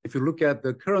 But if you look at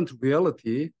the current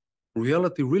reality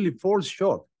really falls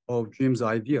short of Jim's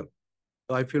ideal.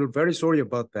 So I feel very sorry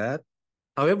about that.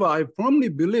 However, I firmly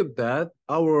believe that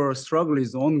our struggle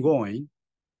is ongoing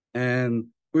and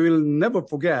we will never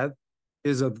forget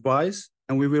his advice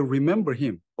and we will remember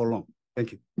him for long.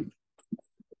 Thank you.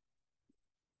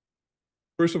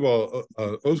 First of all,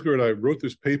 Ozgur and I wrote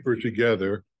this paper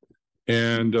together,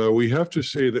 and we have to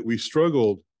say that we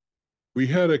struggled. We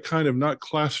had a kind of not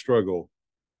class struggle,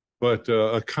 but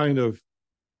a kind of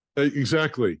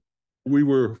exactly. We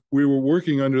were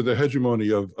working under the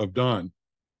hegemony of Don,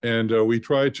 and we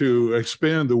tried to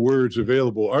expand the words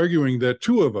available, arguing that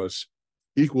two of us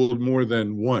equaled more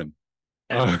than one,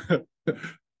 and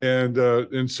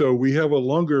so we have a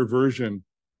longer version.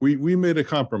 We made a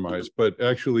compromise, but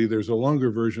actually there's a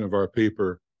longer version of our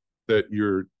paper that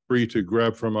you're free to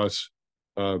grab from us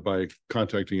by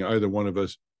contacting either one of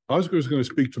us. Ozgur is going to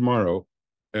speak tomorrow,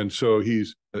 and so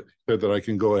he's said that I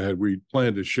can go ahead. We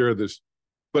plan to share this.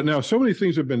 But now so many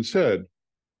things have been said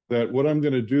that what I'm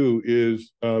going to do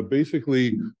is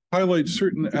basically highlight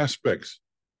certain aspects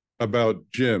about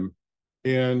Jim.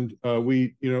 And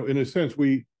we, in a sense,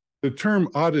 the term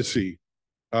Odyssey,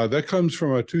 that comes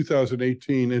from a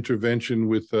 2018 intervention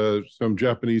with some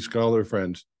Japanese scholar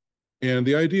friends. And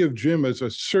the idea of Jim as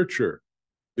a searcher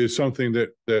is something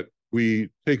that we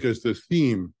take as the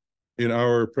theme in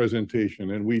our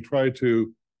presentation. And we try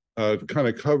to kind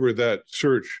of cover that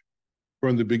search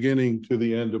from the beginning to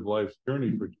the end of life's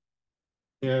journey for Jim.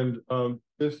 And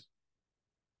this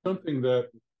something that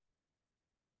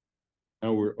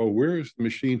now where is the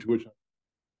machine to which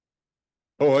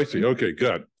oh, I see. Okay,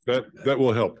 good. That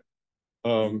will help.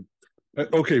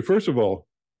 Okay, first of all,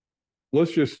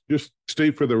 let's just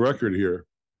state for the record here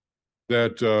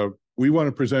that we want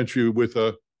to present you with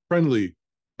a friendly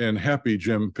and happy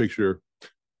Jim picture,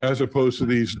 as opposed to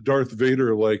these Darth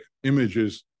Vader-like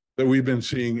images that we've been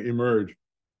seeing emerge.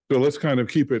 So let's kind of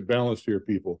keep it balanced here,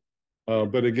 people.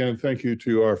 But again, thank you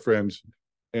to our friends.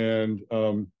 And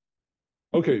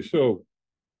okay, so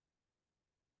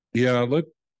yeah,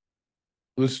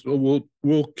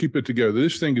 we'll keep it together.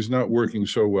 This thing is not working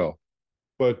so well,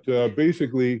 but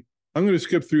basically, I'm going to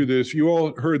skip through this. You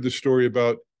all heard the story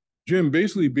about Jim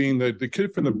basically being the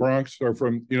kid from the Bronx, or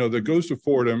from that goes to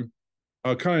Fordham,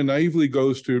 kind of naively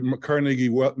goes to Carnegie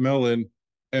Mellon,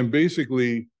 and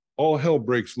basically all hell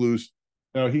breaks loose.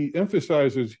 Now he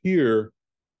emphasizes here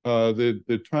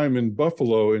the time in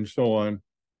Buffalo and so on.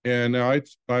 And I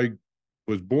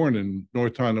was born in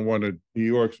North Tonawanda, New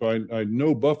York, so I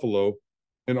know Buffalo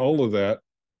and all of that.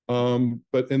 And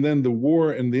then the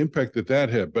war and the impact that that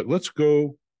had. But let's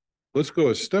go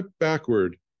a step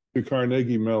backward to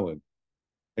Carnegie Mellon.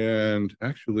 And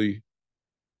actually,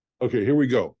 okay, here we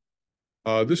go.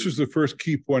 This is the first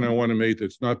key point I want to make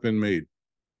that's not been made.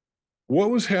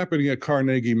 What was happening at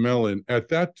Carnegie Mellon at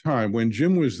that time when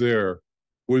Jim was there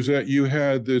was that you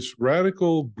had this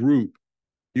radical group.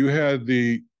 You had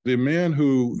the man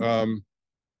who, I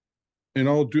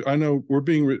know we're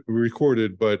being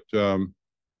recorded, but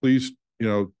please,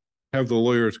 have the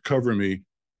lawyers cover me.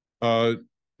 Do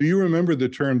you remember the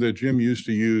term that Jim used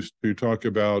to use to talk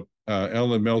about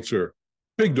Alan Meltzer?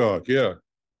 Pig dog, yeah.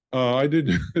 I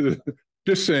did,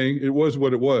 just saying, it was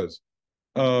what it was.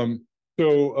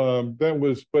 That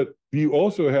was, but you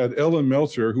also had Ellen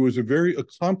Meltzer, who was a very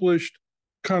accomplished,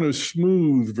 kind of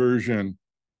smooth version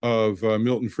of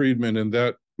Milton Friedman and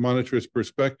that monetarist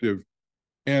perspective.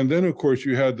 And then, of course,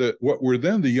 you had what were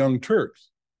then the Young Turks,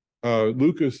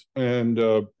 Lucas and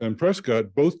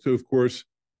Prescott, both to, of course,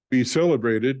 be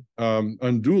celebrated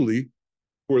unduly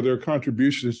for their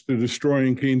contributions to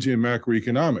destroying Keynesian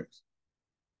macroeconomics.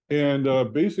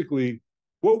 And basically,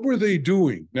 what were they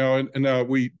doing? Now, now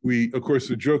we of course,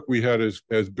 the joke we had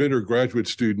as bitter graduate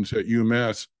students at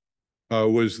UMass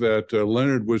was that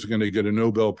Leonard was going to get a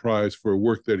Nobel Prize for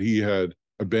work that he had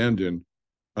abandoned.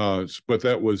 But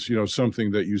that was,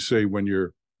 something that you say when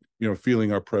you're,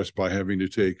 feeling oppressed by having to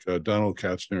take Donald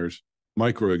Katzner's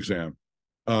micro exam.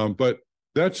 But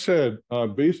that said,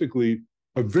 basically,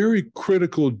 a very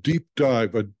critical deep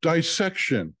dive, a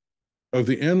dissection of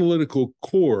the analytical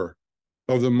core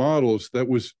of the models that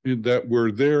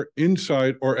were there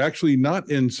inside, or actually not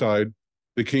inside,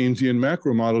 the Keynesian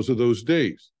macro models of those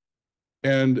days.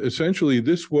 And essentially,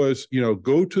 this was,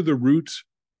 go to the roots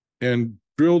and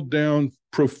drill down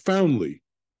profoundly,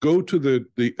 go to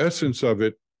the essence of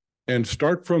it, and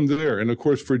start from there. And of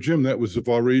course, for Jim, that was the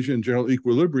Walrasian general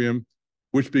equilibrium,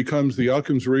 which becomes the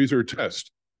Occam's razor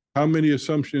test. How many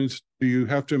assumptions do you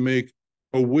have to make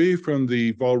away from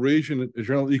the Walrasian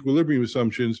general equilibrium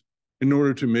assumptions in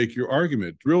order to make your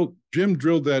argument? Jim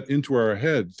drilled that into our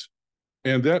heads.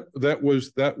 And that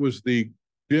was the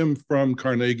Jim from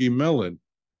Carnegie Mellon,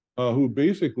 who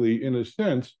basically, in a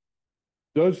sense,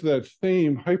 does that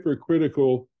same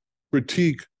hypercritical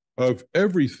critique of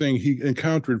everything he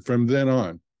encountered from then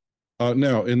on.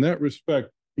 Now, in that respect,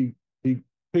 he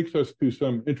takes us to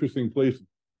some interesting places.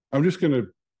 I'm just going to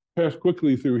pass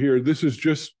quickly through here.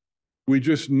 We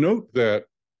just note that,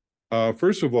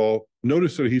 first of all,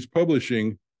 notice that he's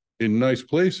publishing in nice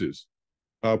places,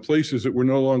 places that were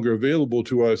no longer available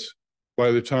to us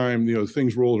by the time,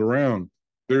 things rolled around.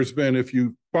 There's been, if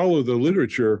you follow the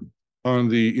literature on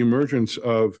the emergence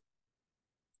of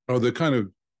the kind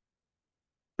of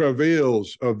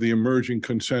travails of the emerging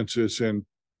consensus and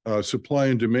supply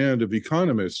and demand of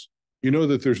economists, you know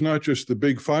that there's not just the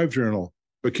Big Five journal,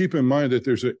 but keep in mind that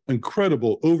there's an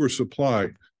incredible oversupply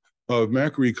of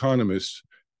macroeconomists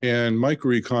and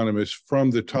microeconomists from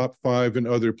the top five and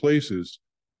other places.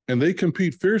 And they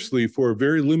compete fiercely for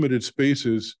very limited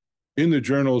spaces in the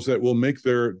journals that will make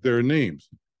their names.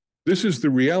 This is the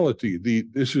reality.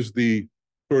 This is the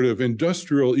sort of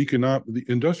industrial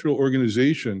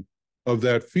organization of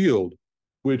that field,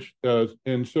 which,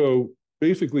 and so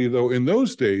basically, though, in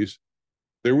those days,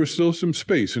 there was still some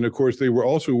space. And of course, they were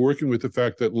also working with the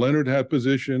fact that Leonard had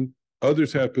position,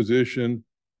 others had position.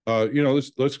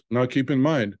 Let's not keep in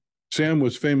mind, Sam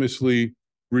was famously,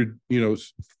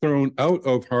 thrown out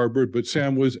of Harvard, but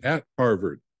Sam was at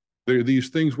Harvard. These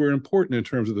things were important in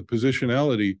terms of the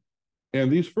positionality.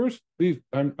 And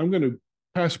I'm going to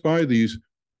pass by these.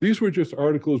 These were just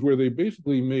articles where they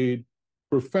basically made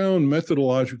profound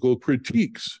methodological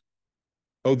critiques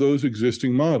of those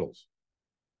existing models.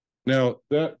 Now,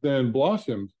 that then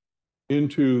blossomed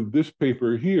into this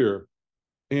paper here.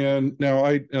 And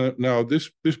now this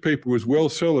paper was well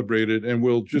celebrated, and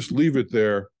we'll just leave it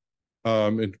there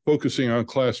and focusing on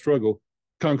class struggle.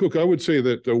 Kang-Kook, I would say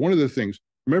that one of the things,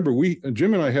 remember,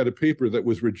 Jim and I had a paper that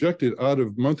was rejected out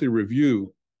of Monthly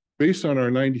Review based on our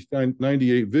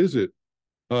 98 visit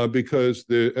because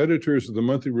the editors of the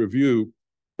Monthly Review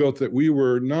felt that we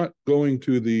were not going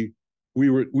to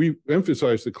we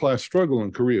emphasized the class struggle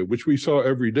in Korea, which we saw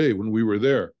every day when we were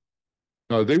there.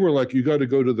 They were like, you got to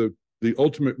go to the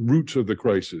ultimate roots of the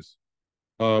crisis,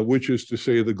 which is to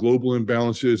say the global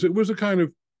imbalances. It was a kind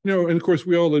of, and of course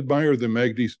we all admire the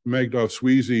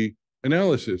Magdoff-Sweezy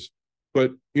analysis.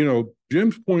 But,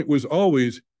 Jim's point was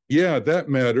always, yeah, that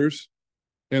matters.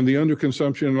 and the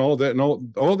underconsumption and all that, and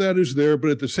all that is there,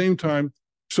 but at the same time,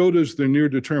 so does the near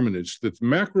determinants. The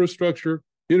macro structure,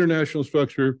 international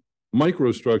structure,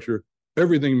 microstructure,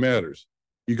 everything matters.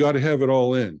 You got to have it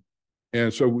all in.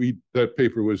 And so that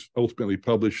paper was ultimately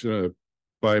published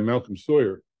by Malcolm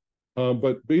Sawyer.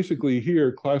 But basically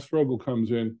here, class struggle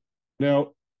comes in.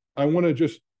 Now, I want to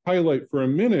just highlight for a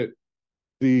minute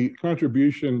the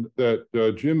contribution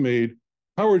that Jim made.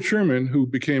 Howard Sherman, who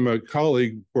became a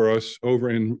colleague for us over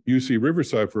in UC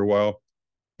Riverside for a while,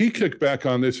 he kicked back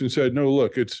on this and said, no,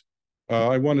 look,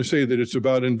 I want to say that it's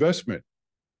about investment.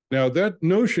 Now, that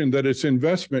notion that it's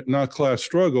investment, not class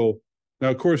struggle. Now,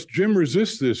 of course, Jim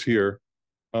resists this here,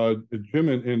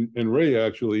 Jim and Ray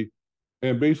actually,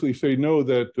 and basically say, no,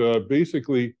 that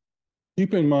basically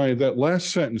keep in mind that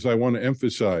last sentence I want to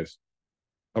emphasize.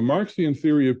 A Marxian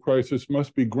theory of crisis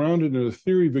must be grounded in a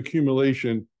theory of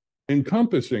accumulation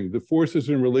encompassing the forces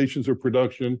and relations of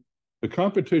production, the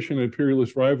competition and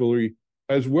imperialist rivalry,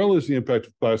 as well as the impact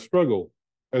of class struggle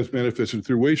as manifested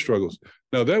through wage struggles.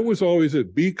 Now, that was always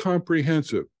it. Be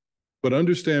comprehensive, but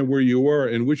understand where you are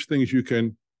and which things you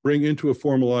can bring into a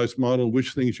formalized model,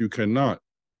 which things you cannot.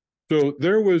 So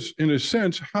there was, in a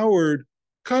sense, Howard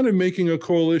kind of making a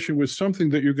coalition with something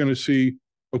that you're going to see,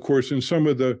 of course, in some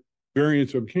of the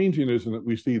variants of Keynesianism that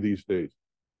we see these days.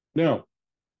 Now,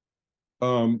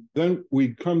 then we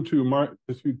come to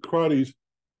Crotty's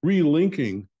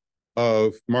relinking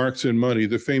of Marx and Money,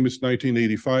 the famous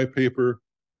 1985 paper,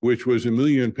 which was 1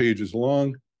 million pages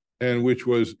long, and which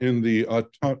was in the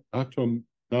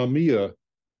Autonomia,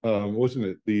 wasn't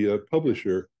it, the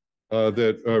publisher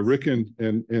that Rick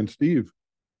and Steve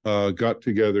got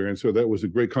together. And so that was a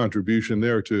great contribution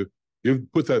there to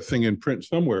put that thing in print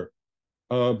somewhere.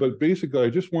 But basically, I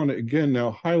just want to, again,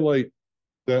 now highlight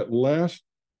that last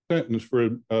sentence for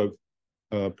a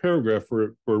paragraph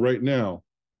for right now,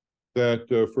 that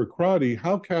for Crotty,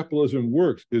 how capitalism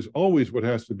works is always what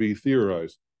has to be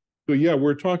theorized. So yeah,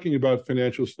 we're talking about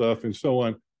financial stuff and so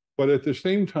on, but at the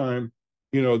same time,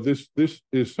 you know, this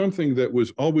is something that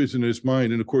was always in his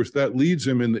mind. And of course, that leads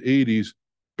him in the 80s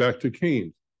back to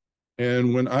Keynes.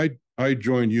 And when I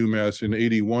joined UMass in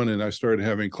 81 and I started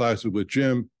having classes with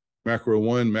Jim, Macro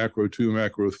 1, Macro 2,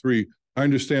 Macro 3, I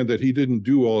understand that he didn't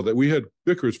do all that. We had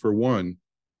Vickers for one,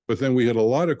 but then we had a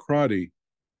lot of Crotty.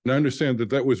 And I understand that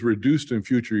that was reduced in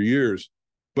future years.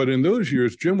 But in those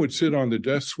years, Jim would sit on the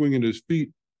desk swinging his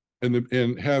feet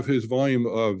and have his volume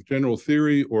of general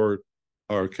theory or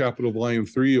capital volume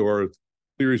 3 or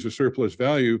theories of surplus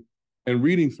value and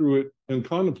reading through it and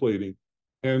contemplating.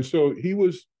 And so he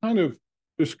was kind of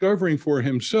discovering for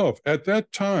himself. At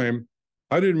that time,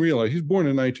 I didn't realize, he's born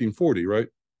in 1940, right?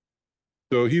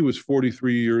 So he was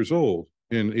 43 years old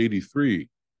in 83. Is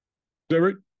that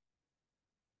right?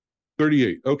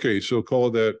 38. Okay, so call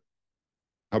that,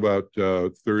 how about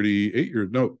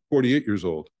 48 years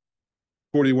old.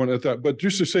 41 at that. But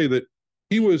just to say that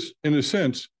he was, in a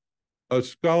sense, a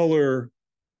scholar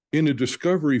in a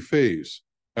discovery phase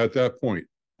at that point.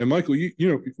 And Michael, you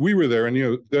know, we were there, and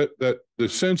you know that the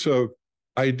sense of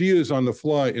ideas on the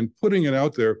fly and putting it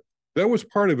out there, that was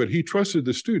part of it. He trusted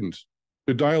the students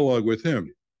to dialogue with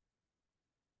him.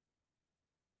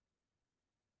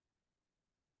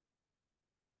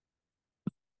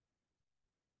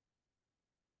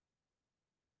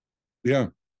 Yeah.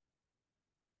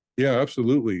 Yeah,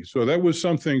 absolutely. So that was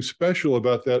something special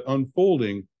about that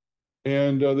unfolding.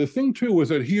 And the thing, too, was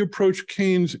that he approached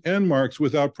Keynes and Marx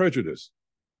without prejudice.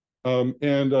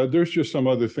 There's just some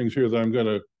other things here that I'm going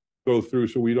to go through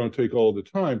so we don't take all the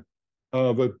time.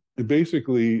 But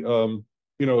basically, you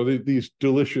know, these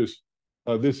delicious,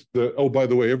 oh, by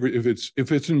the way,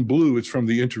 if it's in blue, it's from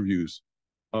the interviews.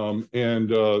 Again,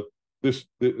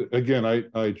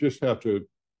 I just have to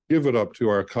give it up to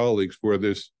our colleagues for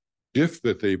this gift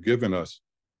that they've given us.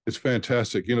 It's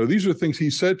fantastic. You know, these are things he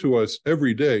said to us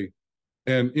every day.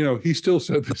 And, you know, he still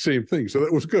said the same thing. So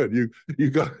that was good. You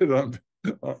got it on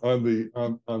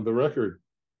the record.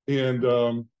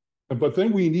 But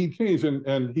then we need Keynes,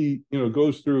 and he, you know,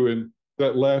 goes through and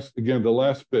that the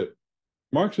last bit.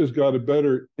 Marx has got a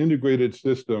better integrated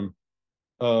system.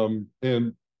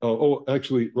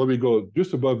 Actually, let me go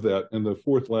just above that in the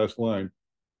fourth last line.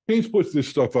 Keynes puts this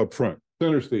stuff up front,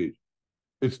 center stage.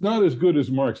 It's not as good as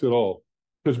Marx at all,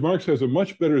 because Marx has a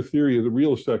much better theory of the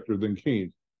real sector than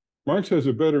Keynes. Marx has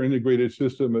a better integrated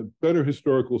system, a better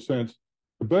historical sense,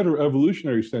 a better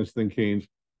evolutionary sense than Keynes,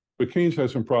 but Keynes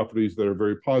has some properties that are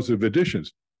very positive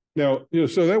additions. Now, you know,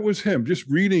 so that was him just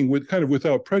reading with kind of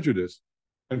without prejudice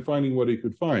and finding what he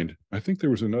could find. I think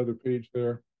there was another page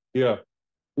there. Yeah,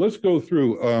 let's go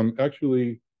through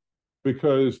actually,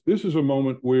 because this is a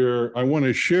moment where I want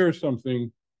to share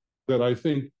something that I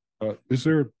think, is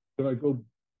there, did I go?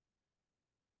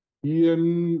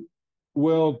 Ian,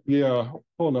 well, yeah,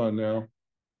 hold on now.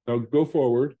 Now go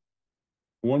forward.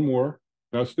 One more.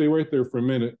 Now stay right there for a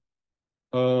minute.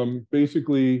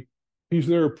 Basically, he's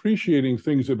there appreciating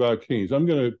things about Keynes. I'm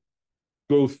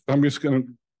just going to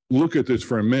look at this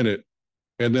for a minute,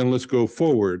 and then let's go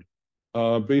forward.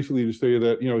 Basically to say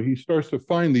that, he starts to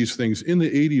find these things in the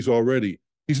 80s already.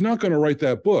 He's not going to write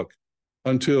that book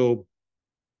until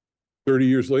 30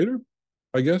 years later,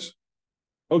 I guess.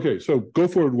 Okay, so go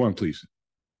forward one, please.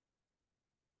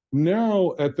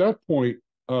 Now, at that point,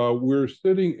 we're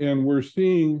sitting and we're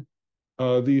seeing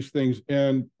these things.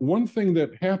 And one thing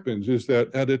that happens is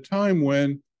that at a time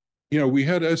when, we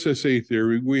had SSA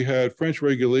theory, we had French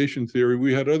regulation theory,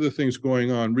 we had other things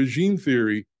going on, regime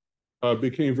theory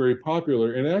became very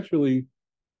popular. And actually,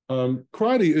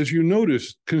 Crotty, as you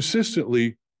noticed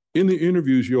consistently in the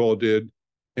interviews you all did,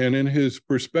 and in his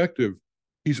perspective,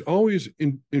 he's always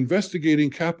investigating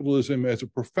capitalism as a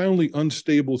profoundly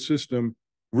unstable system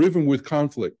riven with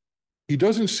conflict. He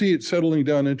doesn't see it settling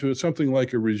down into something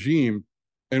like a regime.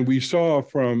 And we saw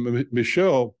from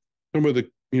Michel some of the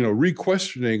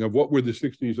re-questioning of what were the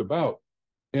 60s about.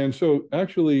 And so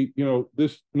actually,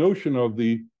 this notion of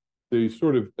the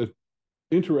sort of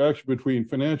interaction between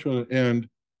financial and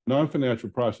non-financial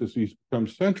processes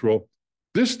becomes central.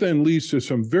 This then leads to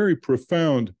some very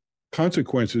profound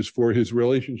consequences for his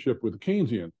relationship with the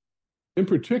Keynesian. In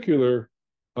particular,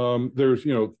 there's,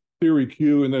 theory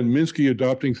Q, and then Minsky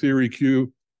adopting theory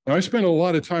Q. And I spent a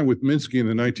lot of time with Minsky in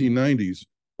the 1990s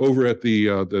over at the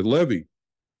Levy.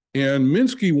 And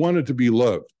Minsky wanted to be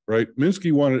loved, right?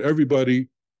 Minsky wanted everybody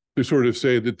to sort of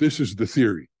say that this is the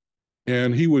theory.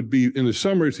 And he would be, in the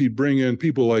summers, he'd bring in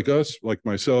people like us, like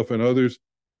myself and others,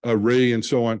 Ray and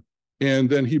so on. And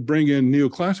then he'd bring in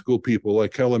neoclassical people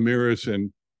like Calamiris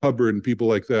and Hubbard and people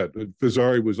like that.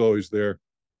 Fazari was always there.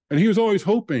 And he was always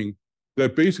hoping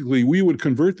that basically we would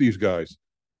convert these guys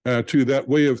to that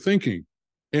way of thinking.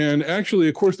 And actually,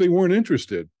 of course, they weren't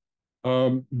interested.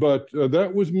 But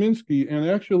that was Minsky. And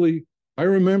actually, I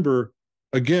remember,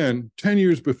 again, 10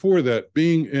 years before that,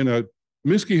 being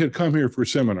Minsky had come here for a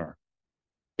seminar.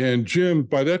 And Jim,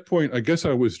 by that point, I guess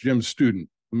I was Jim's student,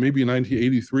 maybe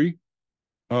 1983.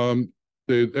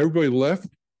 Everybody left.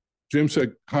 Jim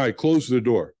said, "Hi, close the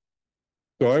door."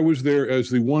 So I was there as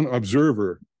the one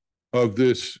observer of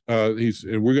this.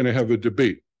 And we're going to have a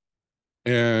debate.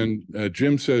 And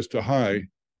Jim says to Hi,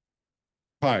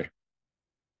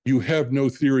 you have no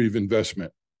theory of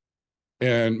investment.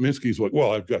 And Minsky's like,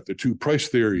 well, I've got the two-price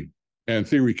theory and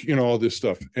theory, all this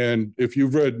stuff. And if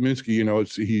you've read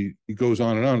Minsky, he goes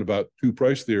on and on about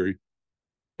two-price theory.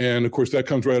 And of course, that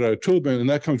comes right out of Tobin, and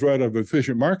that comes right out of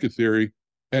efficient market theory.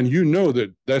 And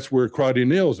that's where Crotty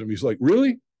nails him. He's like,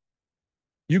 really?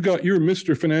 You're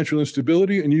Mr. Financial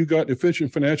Instability, and you got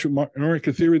efficient financial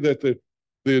market theory that the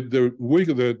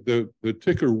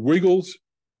ticker wiggles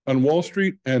on Wall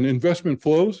Street and investment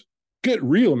flows? Get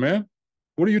real, man.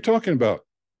 What are you talking about?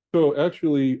 So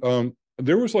actually,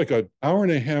 there was like an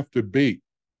hour-and-a-half debate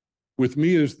with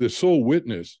me as the sole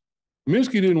witness.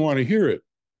 Minsky didn't want to hear it.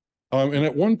 And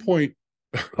at one point,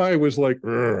 I was like,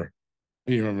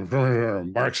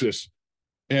 Marxist.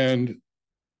 And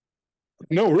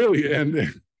no, really.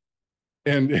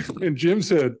 And Jim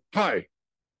said, hi,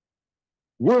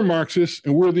 we're Marxists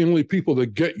and we're the only people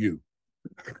that get you.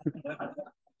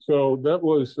 So that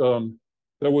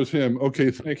was him. Okay,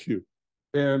 thank you.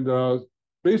 And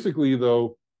basically,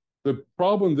 though, the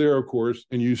problem there, of course,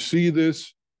 and you see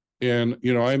this, and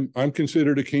I'm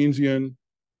considered a Keynesian,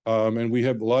 and we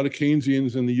have a lot of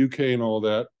Keynesians in the UK and all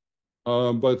that.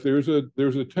 But there's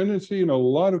a tendency in a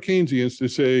lot of Keynesians to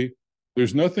say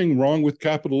there's nothing wrong with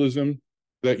capitalism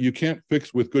that you can't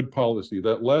fix with good policy.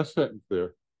 That last sentence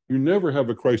there, you never have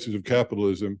a crisis of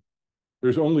capitalism.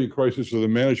 There's only a crisis of the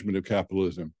management of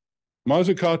capitalism.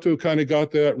 Mazzucato kind of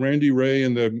got that, Randy Ray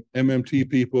and the MMT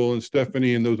people and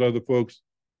Stephanie and those other folks.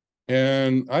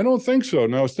 And I don't think so.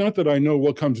 Now, it's not that I know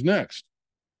what comes next.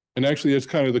 And actually, it's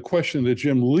kind of the question that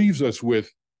Jim leaves us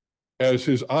with as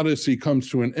his Odyssey comes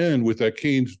to an end with that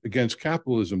Keynes Against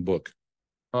Capitalism book.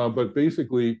 But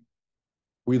basically,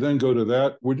 we then go to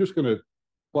that. We're just going to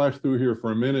flash through here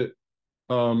for a minute.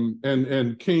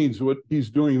 And Keynes, what he's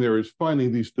doing there is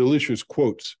finding these delicious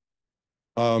quotes.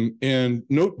 And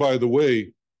note, by the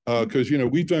way, because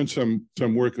we've done some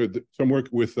work with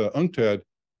UNCTAD,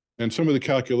 and some of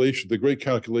the great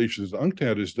calculations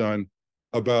UNCTAD has done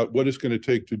about what it's going to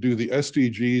take to do the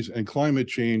SDGs and climate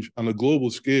change on a global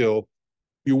scale.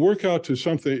 It works out to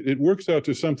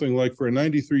something like, for a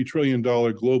 $93 trillion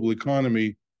global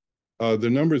economy, the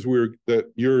numbers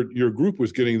that your group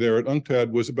was getting there at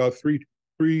UNCTAD was about 3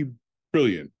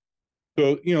 trillion.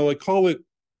 So, like call it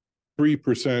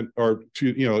 3% or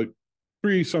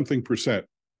 3-something%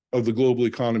 of the global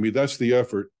economy. That's the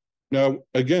effort. Now,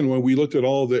 again, when we looked at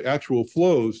all the actual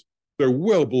flows, they're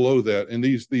well below that. And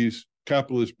these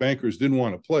capitalist bankers didn't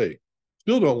want to play,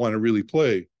 still don't want to really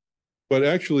play. But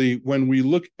actually, when we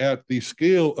look at the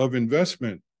scale of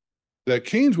investment that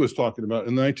Keynes was talking about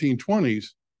in the 1920s,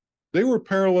 they were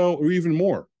parallel or even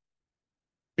more.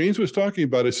 Keynes was talking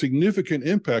about a significant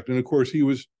impact. And of course, he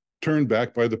was turned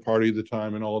back by the party at the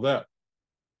time and all of that.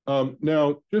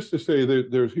 Now, just to say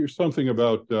that here's something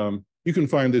about, you can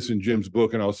find this in Jim's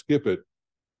book and I'll skip it.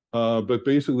 But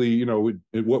basically,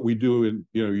 what we do, and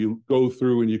you go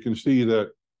through and you can see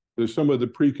that there's some of the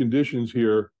preconditions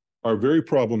here are very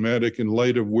problematic in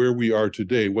light of where we are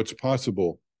today, what's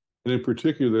possible. And in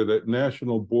particular, that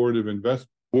National Board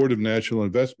of National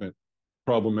Investment,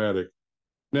 problematic.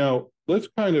 Now, let's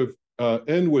kind of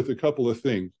end with a couple of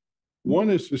things.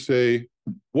 One is to say,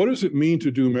 what does it mean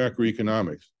to do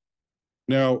macroeconomics?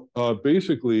 Now,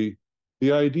 basically,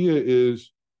 the idea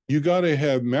is you got to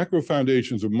have macro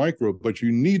foundations of micro, but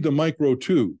you need the micro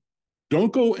too.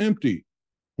 Don't go empty.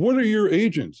 What are your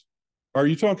agents? Are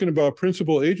you talking about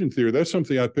principal agent theory? That's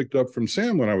something I picked up from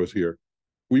Sam when I was here.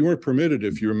 We weren't permitted,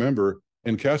 if you remember,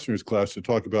 in Kastner's class to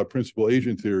talk about principal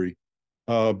agent theory,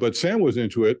 but Sam was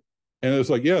into it, and it was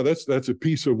like, yeah, that's a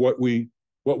piece of what we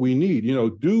need.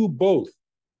 Do both.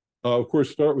 Of course,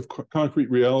 start with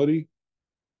concrete reality.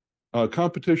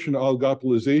 Competition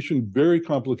oligopolization, very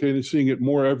complicated, seeing it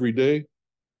more every day.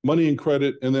 Money and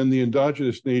credit, and then the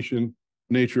endogenous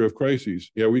nature of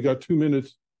crises. Yeah, we got 2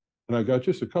 minutes, and I got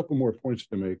just a couple more points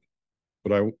to make,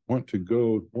 but I want to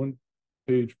go one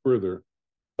page further.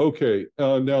 Okay,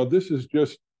 now this is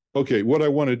just, okay, what I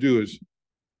want to do is,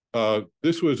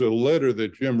 this was a letter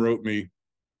that Jim wrote me.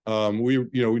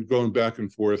 We'd gone back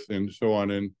and forth and so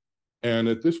on, and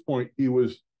at this point,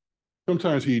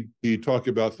 sometimes he'd talk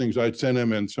about things I'd sent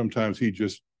him, and sometimes he'd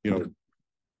just,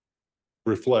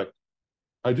 reflect.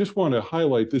 I just want to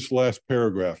highlight this last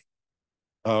paragraph.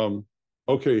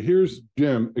 Okay, here's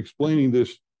Jim explaining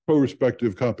this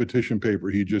co-respective competition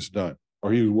paper he just done,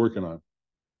 or he was working on.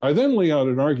 I then lay out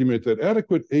an argument that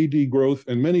adequate AD growth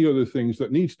and many other things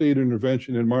that need state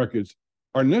intervention in markets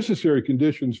are necessary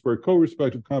conditions for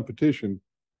co-respective competition,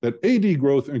 that AD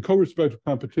growth and co-respective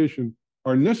competition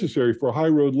are necessary for high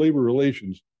road labor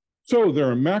relations. So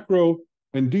there are macro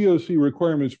and DOC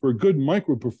requirements for good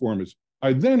micro performance.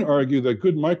 I then argue that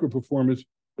good micro performance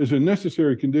is a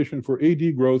necessary condition for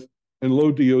AD growth and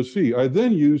low DOC. I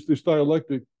then use this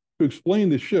dialectic to explain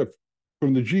the shift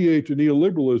from the GA to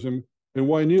neoliberalism and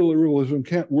why neoliberalism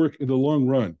can't work in the long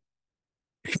run.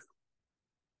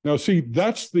 Now, see,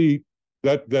 that's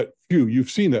you've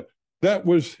seen that. That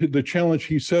was the challenge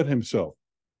he set himself.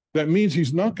 That means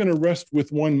he's not going to rest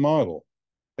with one model.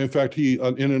 In fact, he,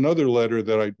 in another letter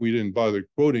that we didn't bother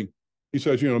quoting, he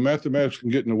says, mathematics can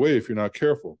get in the way if you're not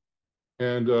careful.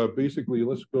 And basically,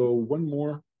 let's go one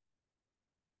more.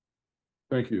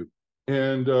 Thank you.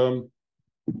 And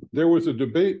there was a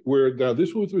debate where, now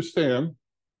this was with Sam,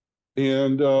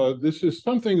 and this is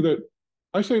something that,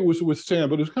 I say it was with Sam,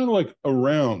 but it's kind of like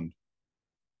around.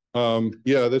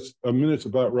 Yeah, that's a minute's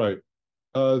about right.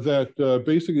 That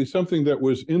basically something that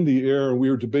was in the air and we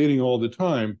were debating all the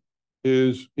time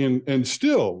is and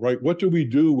still, right, what do we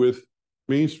do with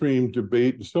mainstream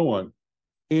debate and so on?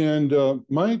 And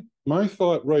my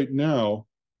thought right now,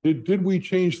 did we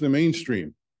change the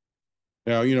mainstream?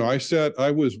 Now,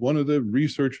 I was one of the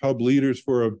research hub leaders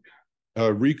for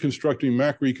a reconstructing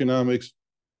macroeconomics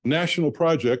national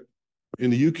project in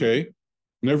the UK.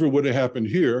 Never would have happened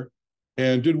here.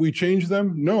 And did we change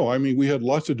them? No. I mean, we had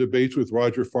lots of debates with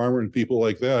Roger Farmer and people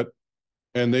like that,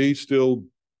 and they still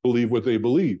believe what they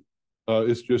believe.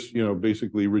 It's just,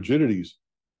 basically rigidities.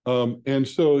 And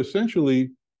so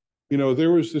essentially,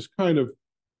 there was this kind of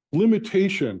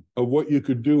limitation of what you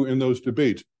could do in those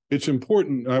debates. It's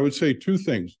important, I would say 2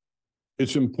 things.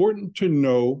 It's important to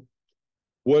know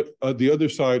what the other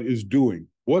side is doing.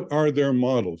 What are their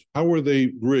models? How are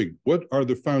they rigged? What are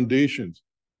the foundations?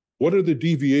 What are the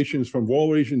deviations from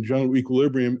valuation general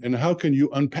equilibrium, and how can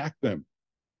you unpack them?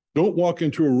 Don't walk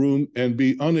into a room and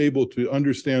be unable to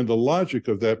understand the logic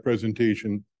of that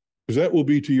presentation, because that will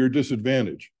be to your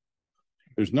disadvantage.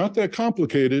 It's not that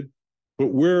complicated, but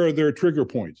where are their trigger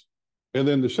points? And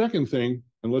then the second thing,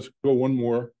 and let's go one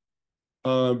more,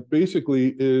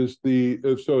 basically is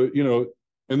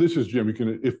and this is Jim,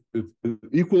 if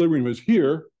equilibrium is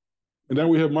here, and then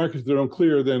we have markets that are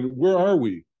unclear, then where are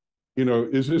we?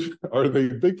 Are they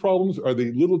big problems? Are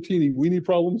they little teeny weeny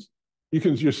problems? You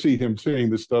can just see him saying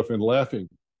this stuff and laughing.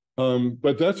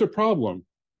 But that's a problem.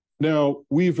 Now,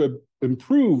 we've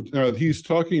improved. He's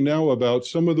talking now about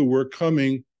some of the work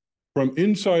coming from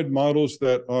inside models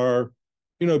that are,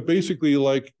 basically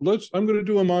like, I'm going to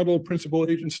do a model of principal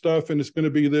agent stuff, and it's going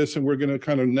to be this, and we're going to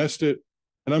kind of nest it.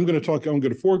 And I'm going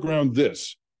to foreground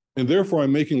this. And therefore,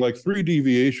 I'm making like 3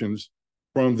 deviations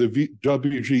from the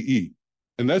WGE.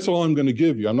 And that's all I'm going to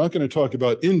give you. I'm not going to talk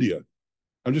about India.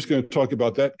 I'm just going to talk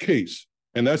about that case.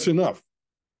 And that's enough.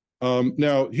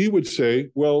 Now, he would say,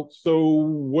 well, so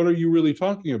what are you really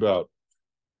talking about?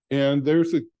 And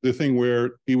there's the thing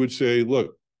where he would say,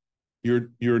 look,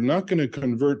 you're not going to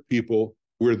convert people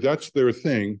where that's their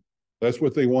thing. That's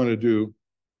what they want to do.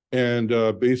 And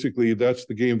basically, that's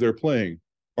the game they're playing.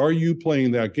 Are you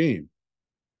playing that game?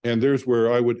 And there's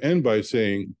where I would end by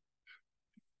saying,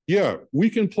 yeah, we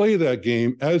can play that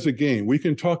game as a game. We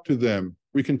can talk to them.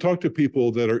 We can talk to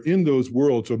people that are in those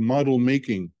worlds of model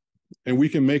making, and we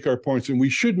can make our points, and we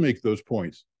should make those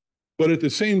points. But at the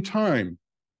same time,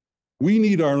 we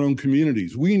need our own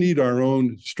communities. We need our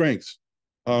own strengths.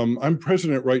 I'm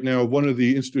president right now of one of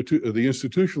the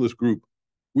institutionalist group.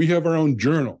 We have our own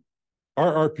journal.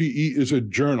 Our RPE is a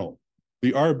journal.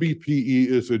 The RBPE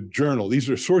is a journal. These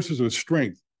are sources of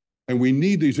strength. And we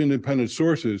need these independent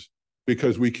sources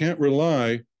because we can't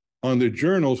rely on the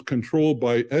journals controlled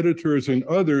by editors and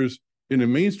others in a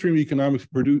mainstream economics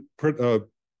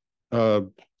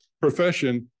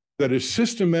profession that is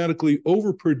systematically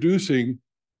overproducing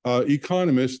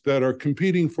economists that are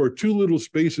competing for too little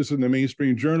spaces in the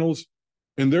mainstream journals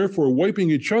and therefore wiping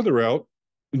each other out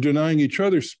and denying each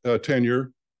other's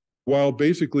tenure, while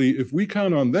basically, if we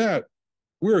count on that,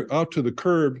 we're out to the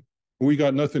curb and we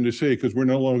got nothing to say because we're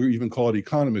no longer even called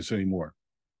economists anymore.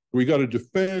 We got to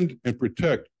defend and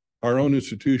protect our own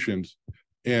institutions.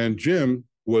 And Jim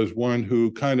was one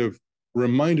who kind of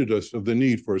reminded us of the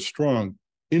need for a strong,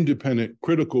 independent,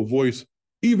 critical voice,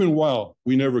 even while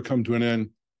we never come to an end,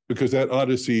 because that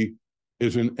Odyssey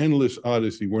is an endless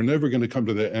Odyssey. We're never going to come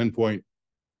to that end point.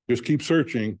 Just keep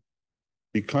searching,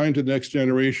 be kind to the next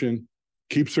generation,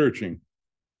 keep searching,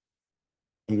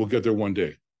 and we'll get there one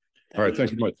day. All right,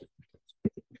 thank you much.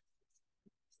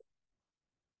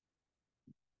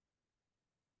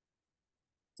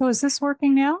 So is this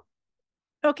working now?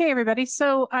 Okay, everybody.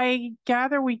 So I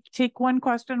gather we take one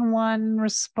question, one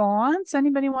response.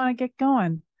 Anybody want to get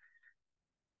going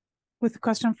with a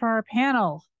question for our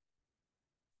panel?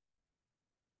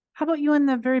 How about you in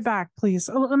the very back, please?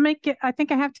 Oh, I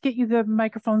think I have to get you the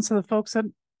microphone so the folks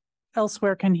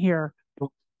elsewhere can hear.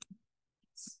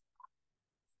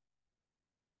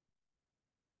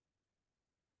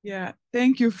 Yeah,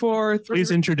 thank you for...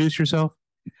 Please introduce yourself.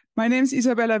 My name is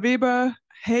Isabella Weber.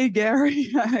 Hey, Gary.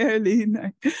 Hi,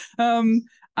 Ilene.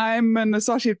 I'm an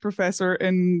associate professor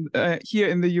here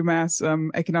in the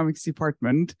UMass economics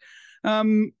department.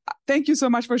 Thank you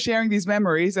so much for sharing these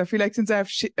memories. I feel like since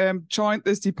I've joined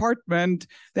this department,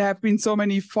 there have been so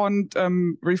many fond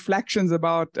reflections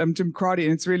about Jim Crotty,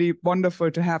 and it's really wonderful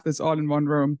to have this all in one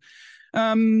room.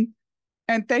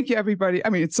 And thank you, everybody. I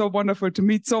mean, it's so wonderful to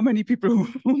meet so many people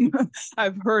whom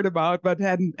I've heard about but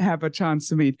hadn't had a chance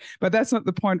to meet. But that's not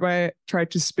the point why I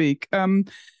tried to speak.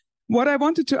 What I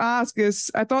wanted to ask is,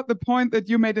 I thought the point that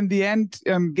you made in the end,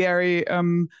 Gary,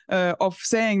 of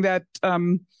saying that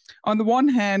on the one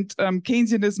hand,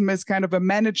 Keynesianism is kind of a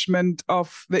management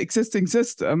of the existing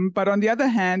system. But on the other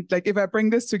hand, like if I bring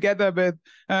this together with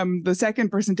the second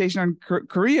presentation on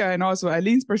Korea and also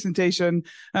Ilene's presentation,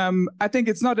 I think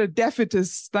it's not a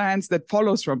defeatist stance that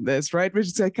follows from this, right? Which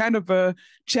is a kind of a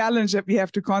challenge that we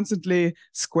have to constantly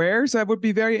square. So I would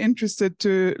be very interested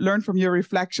to learn from your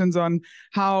reflections on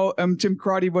how Jim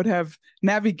Crotty would have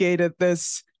navigated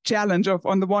this challenge of,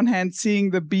 on the one hand, seeing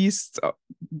the beast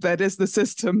that is the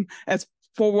system as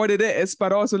for what it is,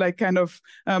 but also like kind of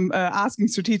asking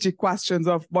strategic questions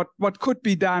of what could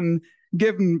be done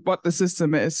given what the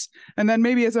system is. And then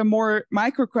maybe as a more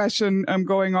micro question,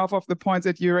 going off of the points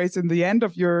that you raised in the end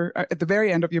of your, at the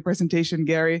very end of your presentation,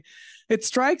 Gary, it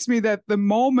strikes me that the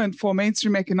moment for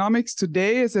mainstream economics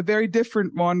today is a very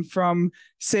different one from,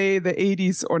 say, the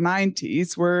 80s or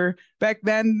 90s, where back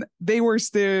then they were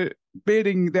still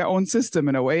building their own system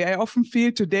in a way. I often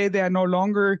feel today they are no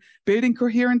longer building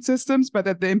coherent systems, but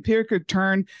that the empirical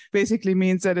turn basically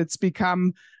means that it's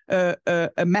become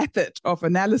a method of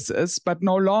analysis, but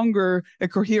no longer a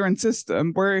coherent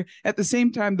system, where at the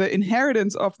same time, the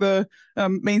inheritance of the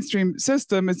mainstream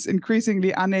system is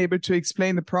increasingly unable to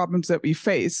explain the problems that we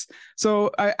face.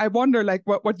 So I wonder, like,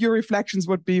 what your reflections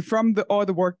would be from all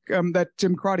the work that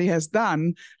Jim Crotty has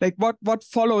done, like what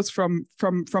follows from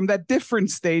that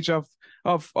different stage of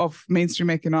of mainstream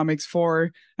economics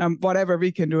for whatever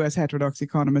we can do as heterodox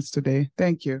economists today.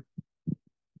 Thank you.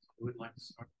 Would like to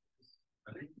start.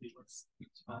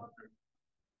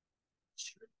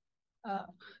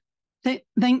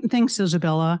 Thanks,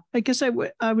 Isabella. I guess I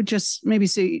would just maybe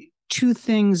say two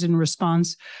things in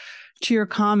response to your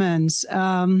comments.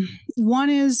 One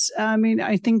is, I mean,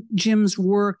 I think Jim's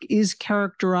work is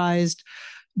characterized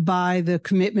by the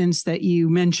commitments that you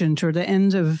mentioned toward the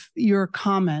end of your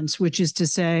comments, which is to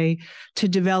say, to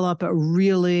develop a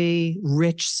really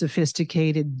rich,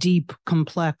 sophisticated, deep,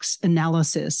 complex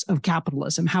analysis of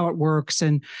capitalism, how it works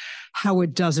and how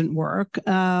it doesn't work.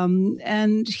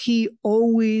 And he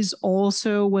always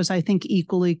also was, I think,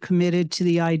 equally committed to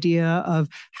the idea of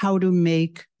how to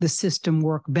make the system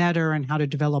work better and how to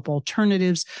develop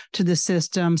alternatives to the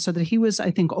system, so that he was,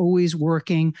 I think, always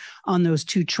working on those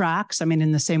two tracks. I mean,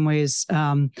 in the same way as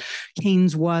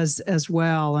Keynes was as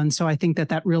well. And so I think that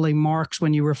that really marks,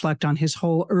 when you reflect on his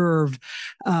whole oeuvre,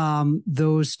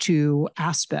 those two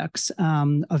aspects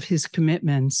of his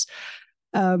commitments.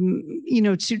 You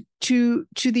know, to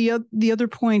the other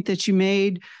point that you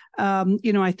made,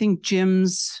 you know, I think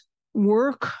Jim's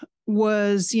work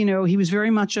was, you know, he was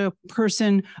very much a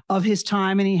person of his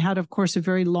time, and he had, of course, a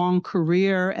very long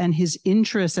career, and his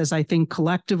interests, as I think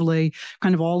collectively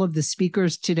kind of all of the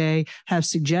speakers today have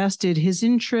suggested, his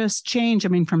interests changed. I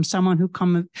mean, from someone who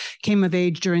came of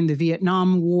age during the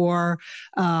Vietnam War,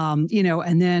 you know,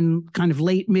 and then kind of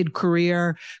late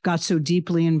mid-career got so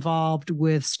deeply involved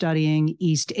with studying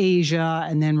East Asia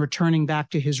and then returning back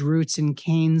to his roots in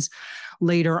Keynes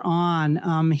later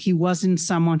on. He wasn't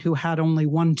someone who had only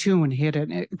one tune. He had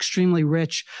an extremely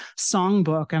rich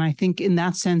songbook. And I think in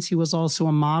that sense, he was also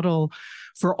a model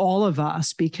for all of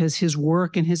us, because his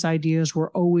work and his ideas were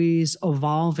always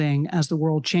evolving as the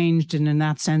world changed. And in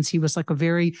that sense, he was like a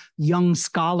very young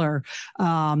scholar,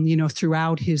 you know,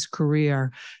 throughout his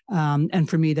career. And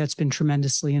for me, that's been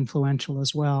tremendously influential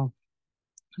as well.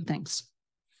 Thanks.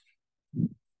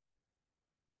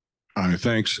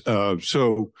 Thanks.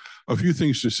 So a few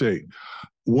things to say.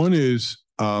 One is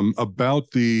about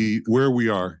where we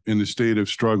are in the state of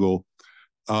struggle.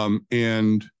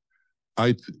 And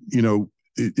you know,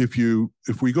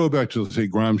 if we go back to, let's say,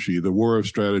 Gramsci, the war of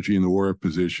strategy and the war of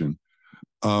position,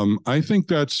 I think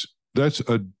that's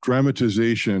a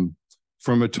dramatization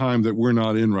from a time that we're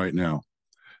not in right now.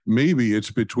 Maybe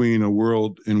it's between a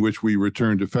world in which we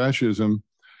return to fascism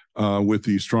with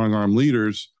these strong-arm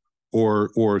leaders,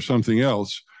 or something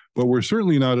else, but we're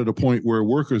certainly not at a point where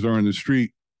workers are in the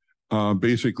street,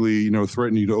 basically, you know,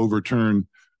 threatening to overturn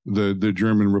the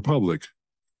German Republic,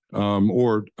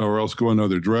 or else go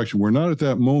another direction. We're not at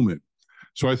that moment.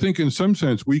 So I think, in some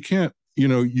sense, we can't, you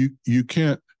know, you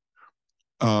can't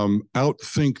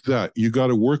outthink that. You got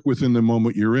to work within the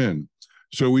moment you're in.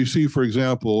 So we see, for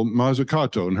example,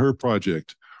 Mazzucato and her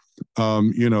project.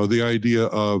 You know, the idea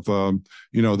of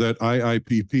you know, that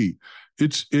IIPP.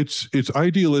 It's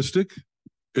idealistic.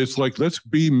 It's like, let's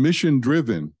be mission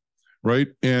driven, right?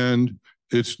 And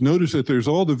it's notice that there's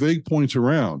all the vague points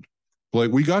around,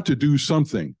 like we got to do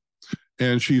something,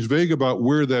 and she's vague about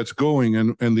where that's going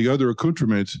and the other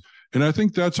accoutrements. And I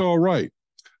think that's all right.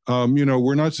 You know,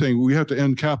 we're not saying we have to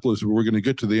end capitalism, but we're going to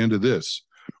get to the end of this.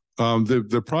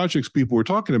 The projects people were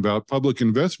talking about, public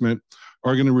investment,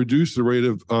 are going to reduce the rate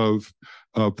of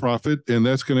profit, and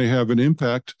that's going to have an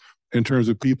impact in terms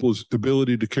of people's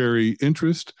ability to carry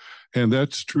interest. And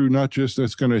that's true,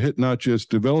 that's going to hit not just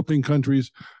developing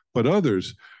countries, but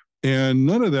others. And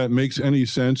none of that makes any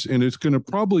sense. And it's going to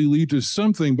probably lead to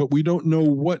something, but we don't know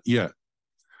what yet.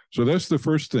 So that's the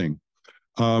first thing,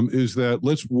 is that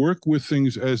let's work with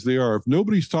things as they are. If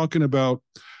nobody's talking about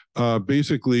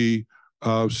basically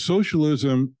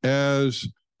socialism as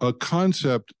a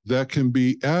concept that can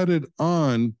be added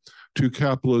on to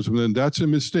capitalism, then that's a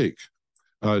mistake.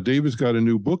 David's got a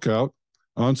new book out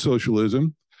on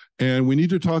socialism, and we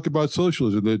need to talk about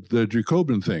socialism, the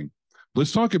Jacobin thing.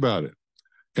 Let's talk about it.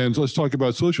 And let's talk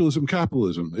about socialism,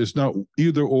 capitalism. It's not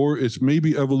either or, it's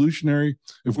maybe evolutionary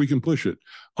if we can push it.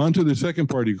 On to the second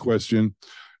part of your question,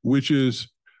 which is,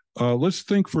 let's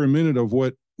think for a minute of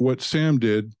what Sam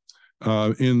did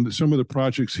in some of the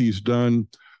projects he's done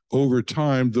over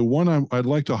time. The one I'd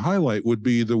like to highlight would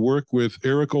be the work with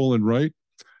Eric Olin Wright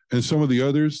and some of the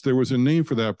others. There was a name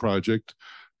for that project.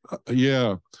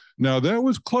 Yeah. Now, that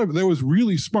was clever. That was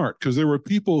really smart, because there were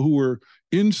people who were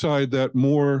inside that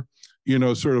more, you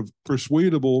know, sort of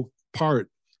persuadable part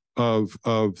of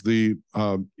the,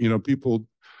 you know, people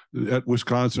at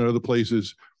Wisconsin and other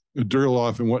places,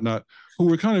 Durloff and whatnot, who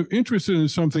were kind of interested in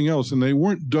something else, and they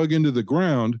weren't dug into the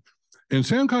ground. And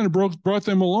Sam kind of brought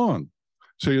them along.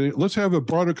 say, let's have a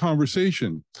broader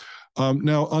conversation.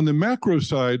 Now, on the macro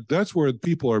side, that's where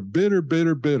people are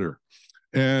bitter.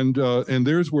 And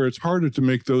there's where it's harder to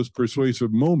make those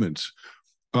persuasive moments.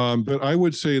 But I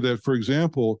would say that, for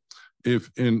example,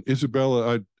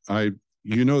 Isabella,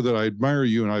 you know that I admire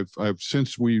you, and I've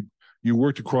since you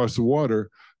worked across the water.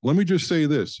 Let me just say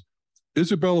this: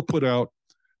 Isabella put out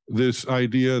this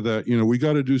idea that we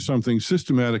got to do something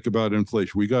systematic about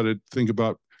inflation. We got to think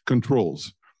about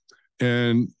controls,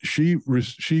 and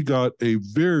she got a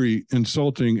very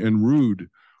insulting and rude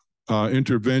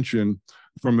intervention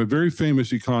from a very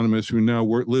famous economist who now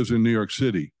lives in New York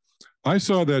City. I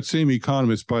saw that same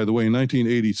economist, by the way, in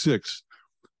 1986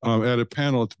 at a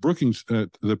panel at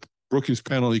the Brookings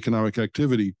Panel Economic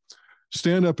Activity,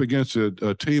 stand up against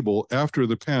a table after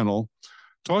the panel,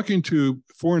 talking to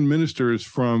foreign ministers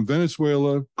from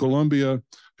Venezuela, Colombia,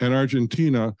 and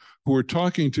Argentina, who were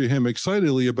talking to him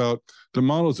excitedly about the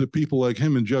models that people like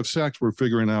him and Jeff Sachs were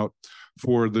figuring out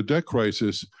for the debt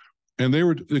crisis. And they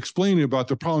were explaining about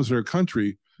the problems in their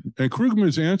country. And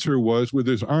Krugman's answer was, with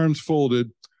his arms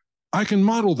folded, I can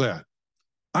model that.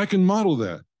 I can model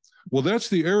that. Well, that's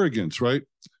the arrogance, right?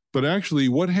 But actually,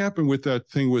 what happened with that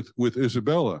thing with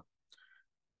Isabella?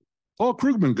 Paul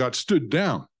Krugman got stood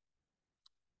down.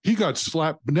 He got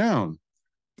slapped down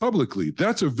publicly.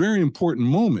 That's a very important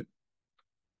moment.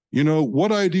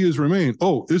 What ideas remain?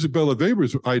 Oh, Isabella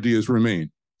Weber's ideas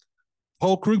remain.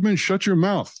 Paul Krugman, shut your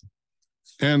mouth.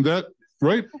 And that,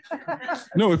 right?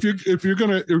 No, if you're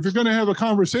gonna have a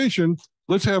conversation,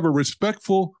 let's have a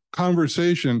respectful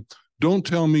conversation. Don't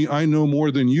tell me I know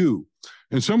more than you.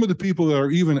 And some of the people that are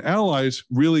even allies,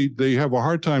 really, they have a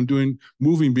hard time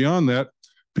moving beyond that.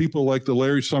 People like the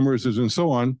Larry Summerses and so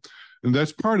on. And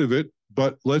that's part of it.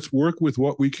 But let's work with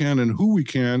what we can and who we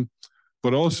can.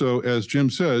 But also, as Jim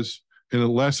says, in the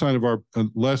last line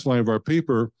of our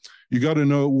paper, you got to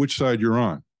know which side you're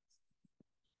on.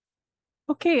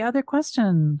 Okay, other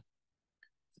question?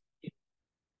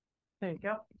 There you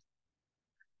go.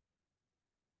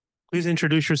 Please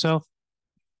introduce yourself.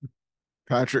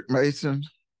 Patrick Mason.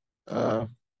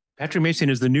 Patrick Mason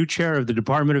is the new chair of the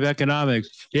Department of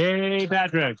Economics. Yay,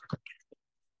 Patrick.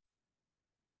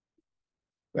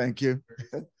 Thank you.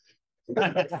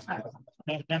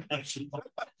 Actually,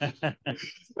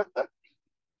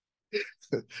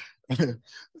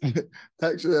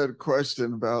 I had a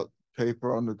question about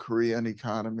paper on the Korean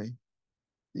economy.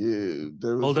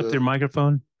 Hold up your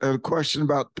microphone. I had a question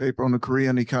about paper on the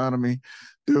Korean economy.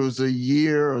 There was a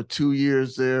year or 2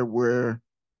 years there where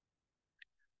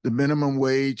the minimum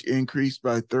wage increased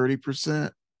by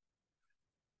 30%.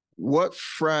 What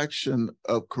fraction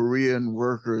of Korean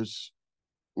workers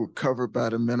were covered by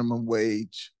the minimum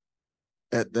wage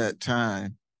at that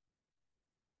time?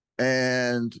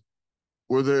 And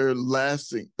were there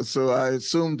lasting? So I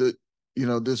assumed that,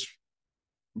 this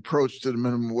approach to the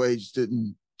minimum wage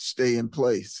didn't stay in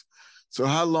place. So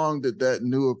how long did that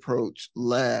new approach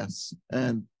last?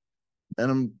 And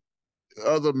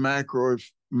other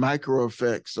micro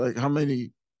effects, like how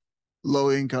many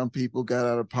low-income people got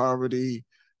out of poverty?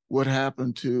 What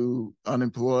happened to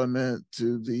unemployment,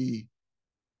 to the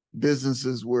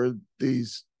businesses where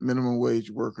these minimum wage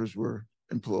workers were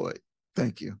employed?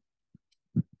 Thank you.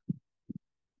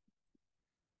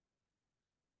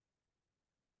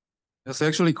 Yes,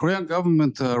 actually, Korean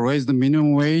government raised the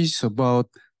minimum wage about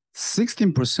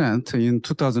 16% in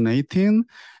 2018,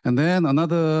 and then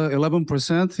another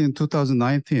 11% in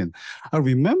 2019. I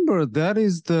remember that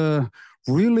is the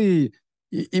really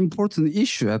important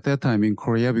issue at that time in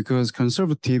Korea, because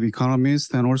conservative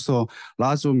economists and also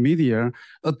lots of media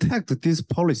attacked this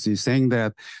policy, saying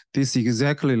that this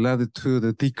exactly led to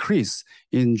the decrease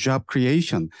in job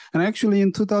creation. And actually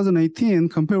in 2018,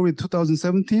 compared with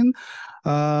 2017,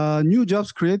 new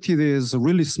jobs created is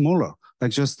really smaller,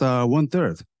 like just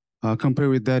 1/3. Compared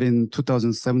with that in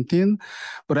 2017.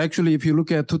 But actually, if you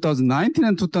look at 2019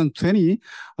 and 2020,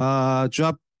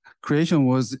 job creation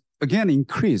was again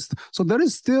increased. So there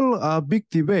is still a big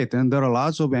debate, and there are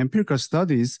lots of empirical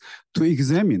studies to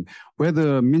examine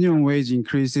whether minimum wage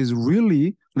increase is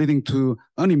really leading to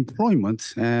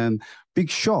unemployment and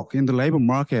big shock in the labor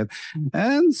market.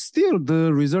 And still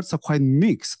the results are quite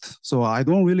mixed. So I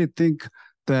don't really think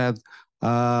that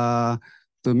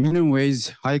the minimum wage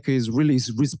hike is really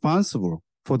responsible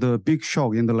for the big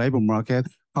shock in the labor market.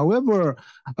 However,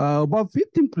 about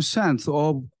 15%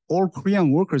 of all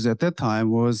Korean workers at that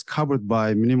time was covered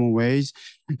by minimum wage.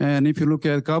 And if you look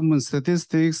at government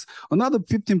statistics, another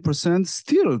 15%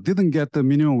 still didn't get the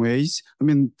minimum wage. I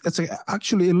mean, it's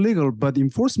actually illegal, but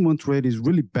enforcement rate is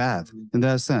really bad in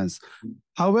that sense.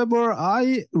 However,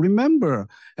 I remember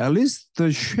at least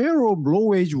the share of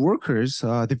low-wage workers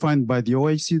defined by the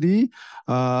OECD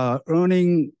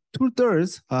earning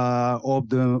 2/3 of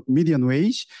the median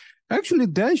wage. Actually,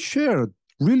 that share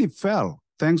really fell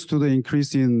thanks to the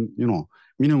increase in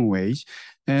minimum wage.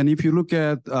 And if you look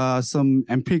at some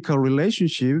empirical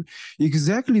relationship,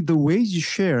 exactly the wage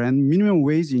share and minimum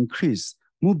wage increase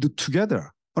moved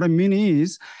together. What I mean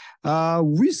is,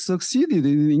 we succeeded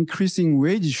in increasing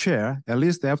wage share, at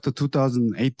least after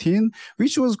 2018,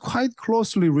 which was quite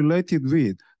closely related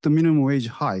with the minimum wage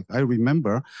hike, I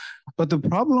remember. But the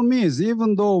problem is,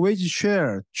 even though wage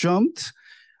share jumped,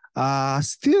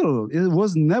 still it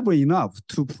was never enough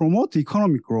to promote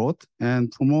economic growth and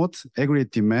promote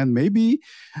aggregate demand. Maybe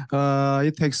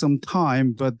it takes some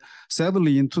time, but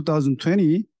sadly in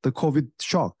 2020, the COVID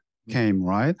shock came,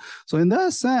 right? So in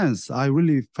that sense, I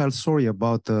really felt sorry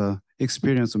about the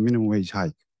experience of minimum wage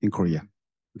hike in Korea.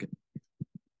 Okay.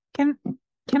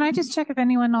 Can I just check if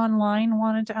anyone online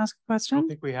wanted to ask a I question? don't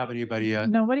think we have anybody yet.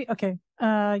 Nobody? Okay.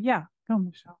 Yeah, go,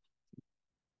 Michelle.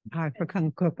 Hi, for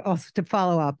Kang-Kook. Also to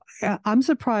follow up, I'm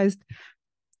surprised.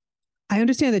 I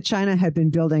understand that China had been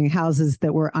building houses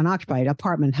that were unoccupied,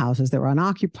 apartment houses that were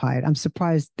unoccupied. I'm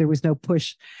surprised there was no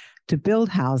push to build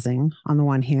housing on the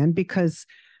one hand, because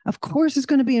of course there's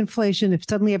going to be inflation if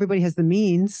suddenly everybody has the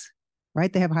means,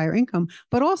 right? They have higher income.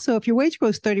 But also if your wage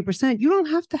grows 30%, you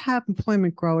don't have to have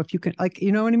employment grow if you can, like,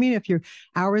 you know what I mean? If your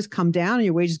hours come down and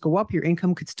your wages go up, your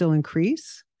income could still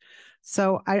increase.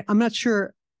 So I'm not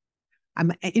sure.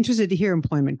 I'm interested to hear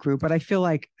employment grew, but I feel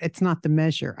like it's not the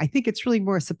measure. I think it's really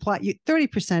more supply.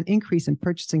 30% increase in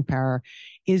purchasing power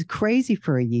is crazy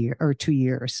for a year or 2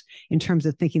 years in terms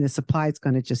of thinking the supply is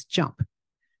going to just jump.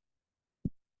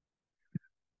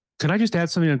 Can I just add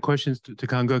something on questions to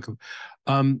Kang-Kook?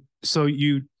 So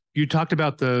you talked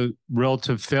about the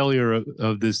relative failure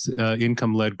of this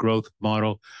income-led growth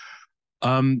model.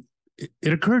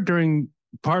 It occurred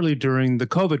partly during the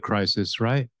COVID crisis,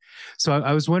 right? So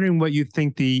I was wondering what you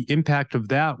think the impact of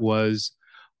that was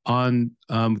on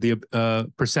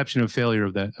the perception of failure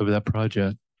of that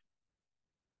project.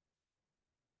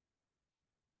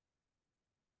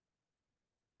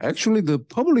 Actually, the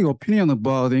public opinion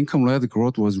about income-led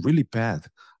growth was really bad.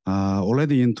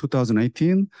 Already in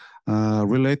 2018,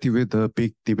 related with the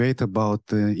big debate about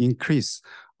the increase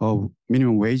of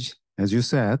minimum wage, as you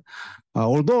said,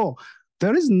 although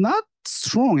there is not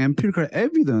strong empirical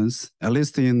evidence, at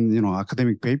least in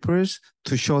academic papers,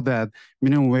 to show that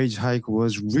minimum wage hike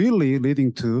was really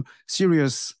leading to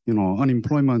serious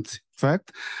unemployment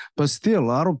effect. But still,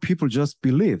 a lot of people just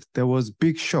believed there was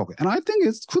big shock, and I think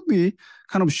it could be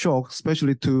kind of shock,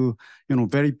 especially to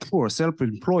very poor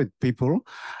self-employed people.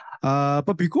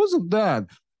 But because of that,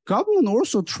 government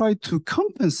also tried to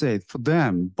compensate for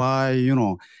them by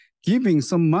giving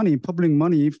some money, public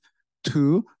money,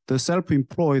 to the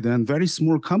self-employed and very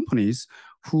small companies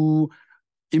who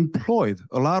employed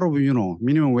a lot of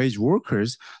minimum wage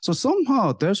workers. So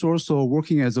somehow that's also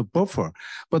working as a buffer.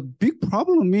 But big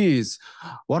problem is,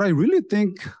 what I really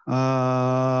think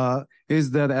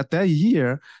is that at that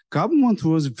year, government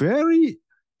was very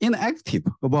inactive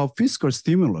about fiscal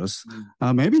stimulus.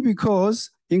 Maybe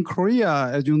because in Korea,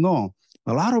 as you know,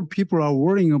 a lot of people are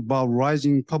worrying about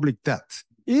rising public debt,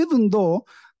 even though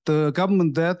the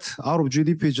government debt out of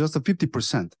GDP is just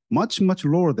 50%, much, much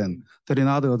lower than in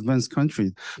other advanced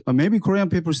countries. But maybe Korean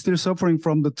people are still suffering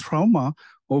from the trauma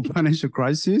of financial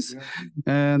crisis. Yeah.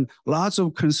 And lots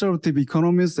of conservative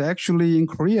economists actually in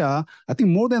Korea, I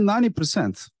think more than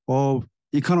 90% of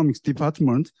economics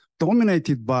department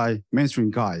dominated by mainstream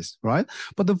guys, right?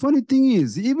 But the funny thing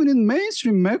is, even in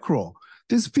mainstream macro,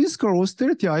 this fiscal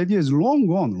austerity idea is long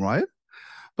gone, right?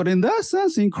 But in that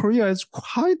sense, in Korea, it's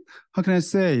quite, how can I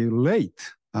say,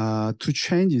 late to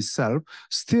change itself.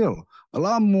 Still, a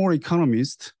lot more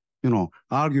economists,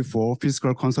 argue for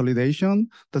fiscal consolidation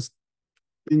that's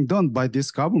being done by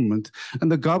this government. And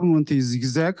the government is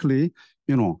exactly,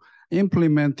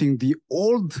 implementing the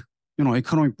old,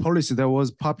 economic policy that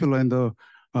was popular in the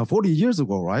 40 years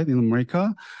ago, right, in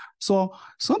America. So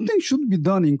something should be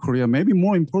done in Korea. Maybe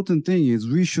more important thing is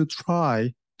we should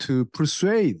try to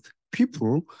persuade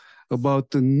people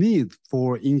about the need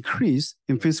for increase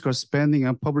in fiscal spending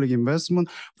and public investment.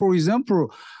 For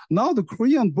example, now the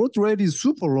Korean birth rate is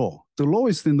super low, the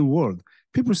lowest in the world.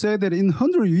 People say that in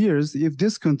 100 years, if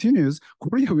this continues,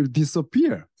 Korea will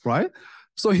disappear, right?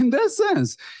 So in that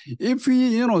sense, if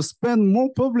we spend more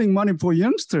public money for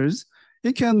youngsters,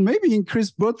 it can maybe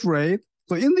increase birth rate.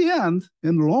 So in the end,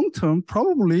 in the long term,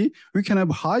 probably we can have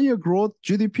higher growth,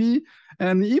 GDP,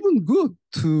 and even good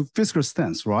to fiscal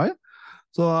stance, right?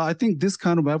 So I think this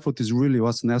kind of effort is really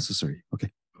what's necessary.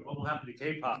 Okay. What will happen to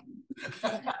K-pop?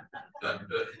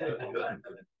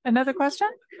 Another question?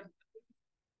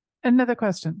 Another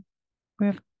question. We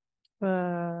have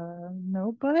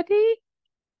nobody?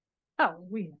 Oh,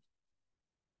 we.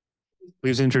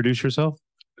 Please introduce yourself.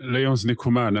 Leons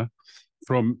Nikumana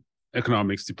from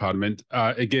Economics Department.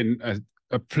 Again,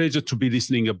 a pleasure to be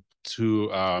listening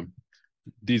to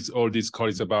all these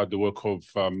colleagues about the work of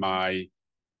my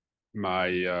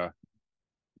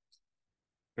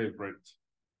favorite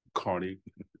colleague,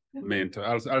 mentor.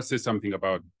 I'll say something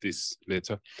about this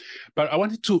later. But I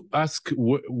wanted to ask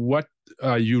what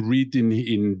you read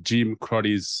in Jim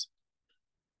Crotty's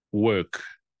work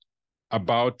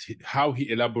about how he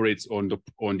elaborates on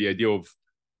the idea of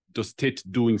the state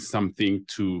doing something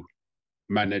to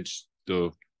manage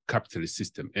the capitalist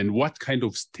system, and what kind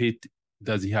of state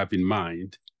does he have in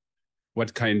mind?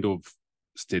 What kind of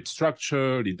state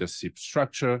structure, leadership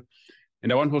structure?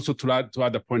 And I want also to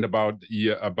add a point about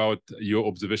your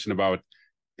observation about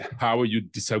how you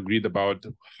disagreed about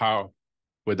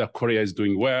whether Korea is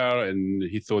doing well, and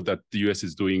he thought that the US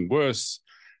is doing worse.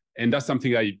 And that's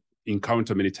something I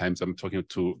encounter many times. I'm talking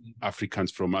to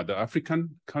Africans from other African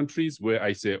countries where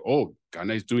I say, oh,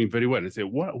 Ghana is doing very well. And I say,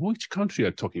 which country are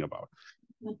you talking about?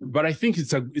 But I think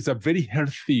it's a very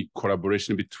healthy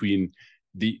collaboration between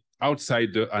the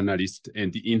outsider analyst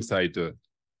and the insider,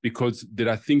 because there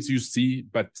are things you see,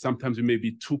 but sometimes you may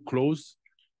be too close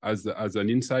as an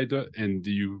insider, and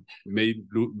you may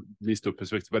miss the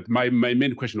perspective. But my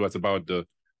main question was about the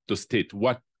state.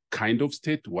 What kind of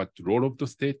state? What role of the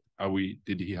state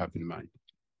did he have in mind?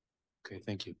 Okay,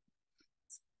 thank you.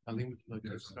 I think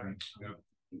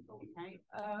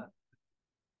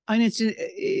and it's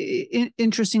an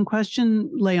interesting question,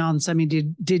 Leonce. I mean,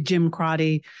 did Jim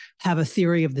Crotty have a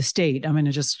theory of the state? I mean,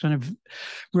 just kind of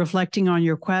reflecting on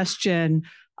your question.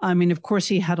 I mean, of course,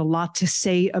 he had a lot to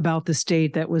say about the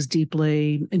state that was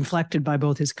deeply inflected by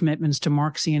both his commitments to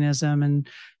Marxianism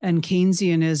and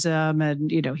Keynesianism.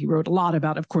 And, he wrote a lot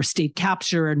about, of course, state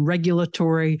capture and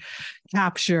regulatory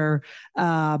capture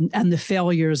and the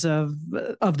failures of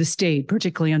the state,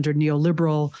 particularly under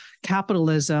neoliberal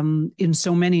capitalism in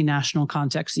so many national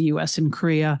contexts, the US and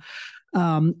Korea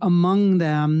among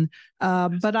them.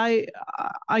 But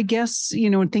I guess,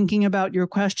 in thinking about your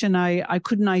question, I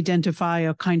couldn't identify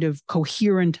a kind of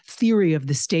coherent theory of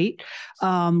the state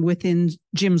within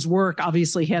Jim's work.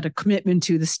 Obviously, he had a commitment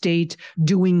to the state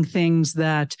doing things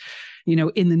that, in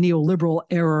the neoliberal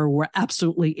era were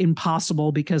absolutely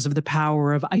impossible because of the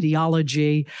power of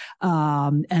ideology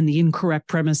and the incorrect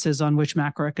premises on which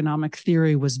macroeconomic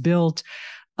theory was built.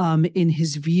 In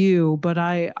his view, but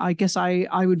I guess I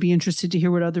would be interested to hear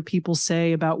what other people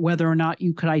say about whether or not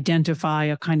you could identify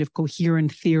a kind of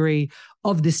coherent theory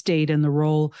of the state and the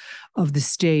role of the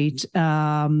state.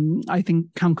 I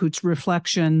think Kang-Kook's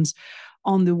reflections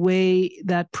on the way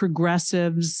that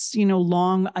progressives,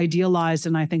 long idealized,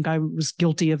 and I think I was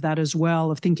guilty of that as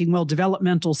well, of thinking, well,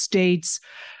 developmental states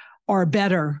are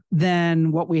better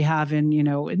than what we have in, in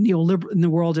the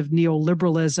world of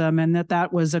neoliberalism, and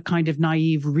that was a kind of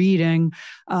naive reading.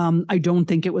 I don't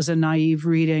think it was a naive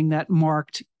reading that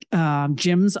marked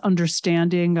Jim's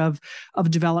understanding of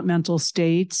developmental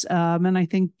states. And I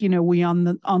think, we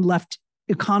on left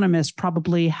economists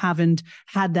probably haven't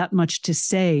had that much to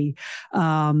say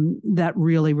that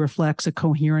really reflects a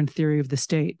coherent theory of the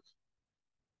state.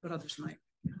 But others might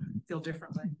feel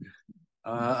differently.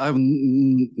 I have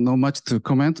not much to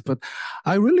comment, but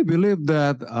I really believe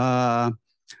that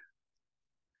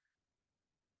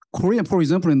Korea, for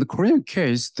example, in the Korean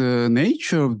case, the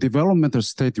nature of developmental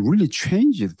state really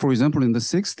changed. For example, in the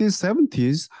 60s,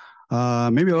 70s,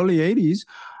 maybe early 80s,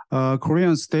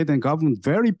 Korean state and government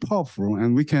very powerful,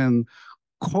 and we can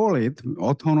call it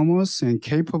autonomous and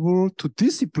capable to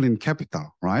discipline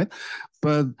capital, right?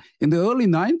 But in the early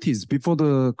 90s, before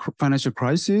the financial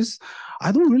crisis,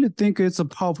 I don't really think it's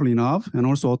powerful enough and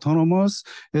also autonomous.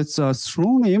 It's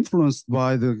strongly influenced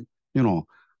by the,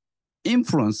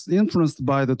 influenced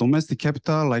by the domestic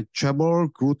capital, like Grabel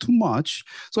grew too much.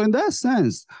 So in that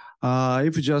sense,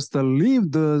 if you just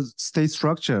leave the state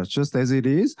structure just as it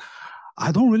is,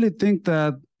 I don't really think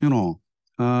that,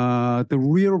 the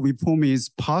real reform is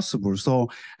possible. So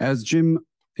as Jim,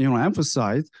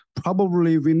 emphasized,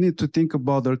 probably we need to think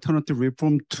about alternative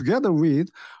reform together with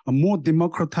a more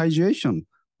democratization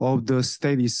of the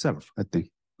state itself, I think.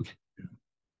 Okay.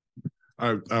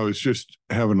 I was just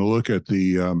having a look at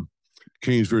the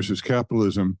Keynes versus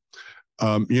Capitalism.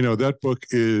 That book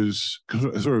is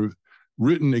sort of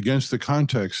written against the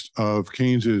context of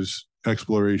Keynes's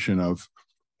exploration of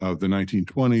of the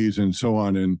 1920s and so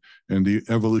on, and the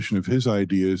evolution of his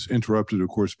ideas, interrupted, of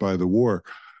course, by the war.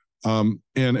 And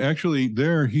actually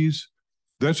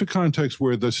that's a context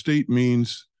where the state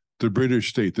means the British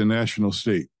state, the national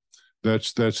state.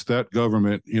 That's that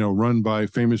government, run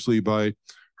famously by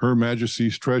Her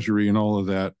Majesty's Treasury and all of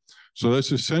that. So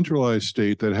that's a centralized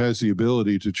state that has the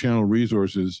ability to channel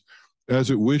resources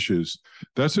as it wishes.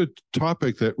 That's a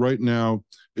topic that right now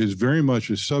is very much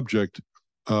a subject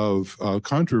of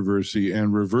controversy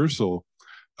and reversal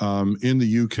in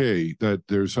the UK, that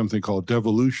there's something called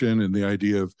devolution and the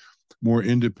idea of more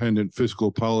independent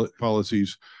fiscal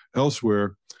policies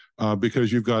elsewhere,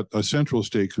 because you've got a central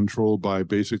state controlled by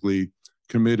basically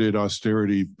committed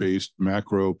austerity-based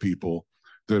macro people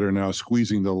that are now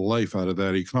squeezing the life out of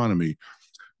that economy.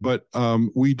 But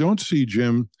we don't see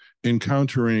Jim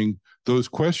encountering those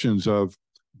questions of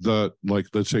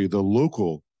let's say the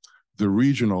local, the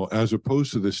regional, as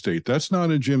opposed to the state. That's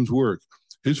not in Jim's work.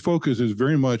 His focus is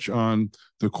very much on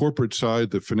the corporate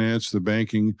side, the finance, the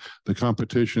banking, the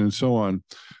competition, and so on.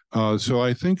 So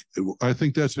I think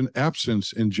that's an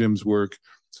absence in Jim's work.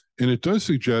 And it does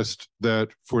suggest that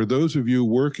for those of you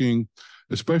working,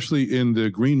 especially in the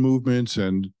green movements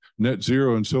and net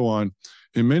zero and so on,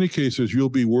 in many cases, you'll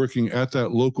be working at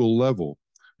that local level.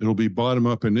 It'll be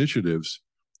bottom-up initiatives.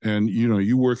 And,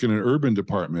 you work in an urban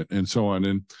department and so on.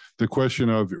 And the question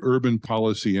of urban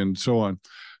policy and so on,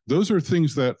 those are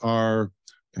things that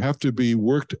have to be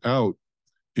worked out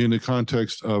in the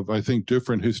context of, I think,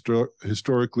 different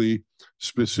historically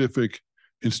specific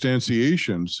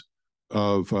instantiations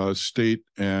of state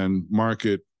and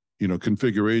market,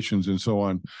 configurations and so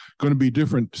on. Going to be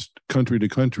different country to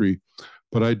country,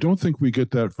 but I don't think we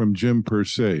get that from Jim per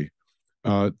se.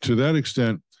 To that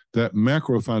extent, that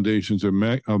macro foundations are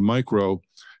micro,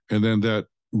 and then that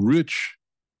rich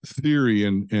theory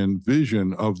and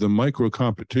vision of the micro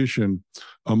competition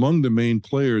among the main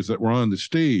players that were on the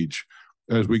stage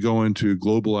as we go into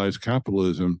globalized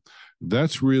capitalism,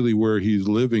 that's really where he's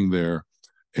living there,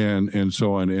 and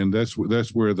so on. And that's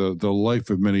where the life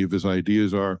of many of his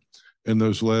ideas are in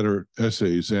those latter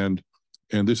essays. And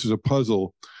this is a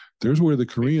puzzle. There's where the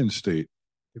Korean state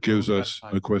gives us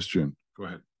a question. Go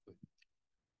ahead.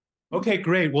 Okay,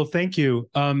 great. Well, thank you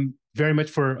very much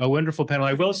for a wonderful panel.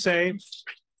 I will say,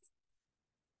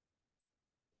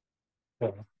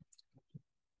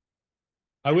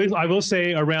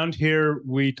 around here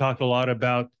we talk a lot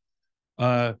about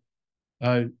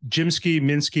Dymski,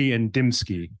 Minsky, and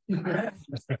Dymski.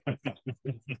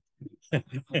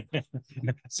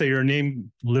 So your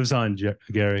name lives on,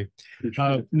 Gary.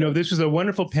 No, this was a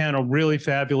wonderful panel, really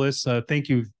fabulous. Thank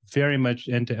you very much,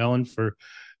 and to Ellen for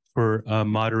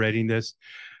moderating this.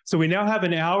 So we now have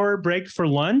an hour break for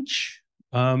lunch.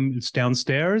 It's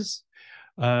downstairs.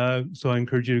 So I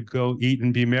encourage you to go eat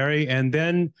and be merry. And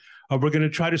then we're going to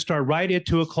try to start right at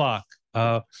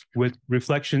 2:00 with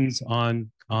reflections on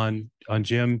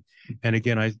Jim. And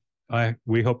again,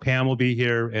 we hope Pam will be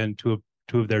here and two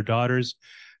of their daughters.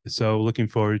 So looking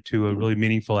forward to a really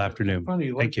meaningful afternoon.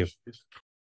 Thank you.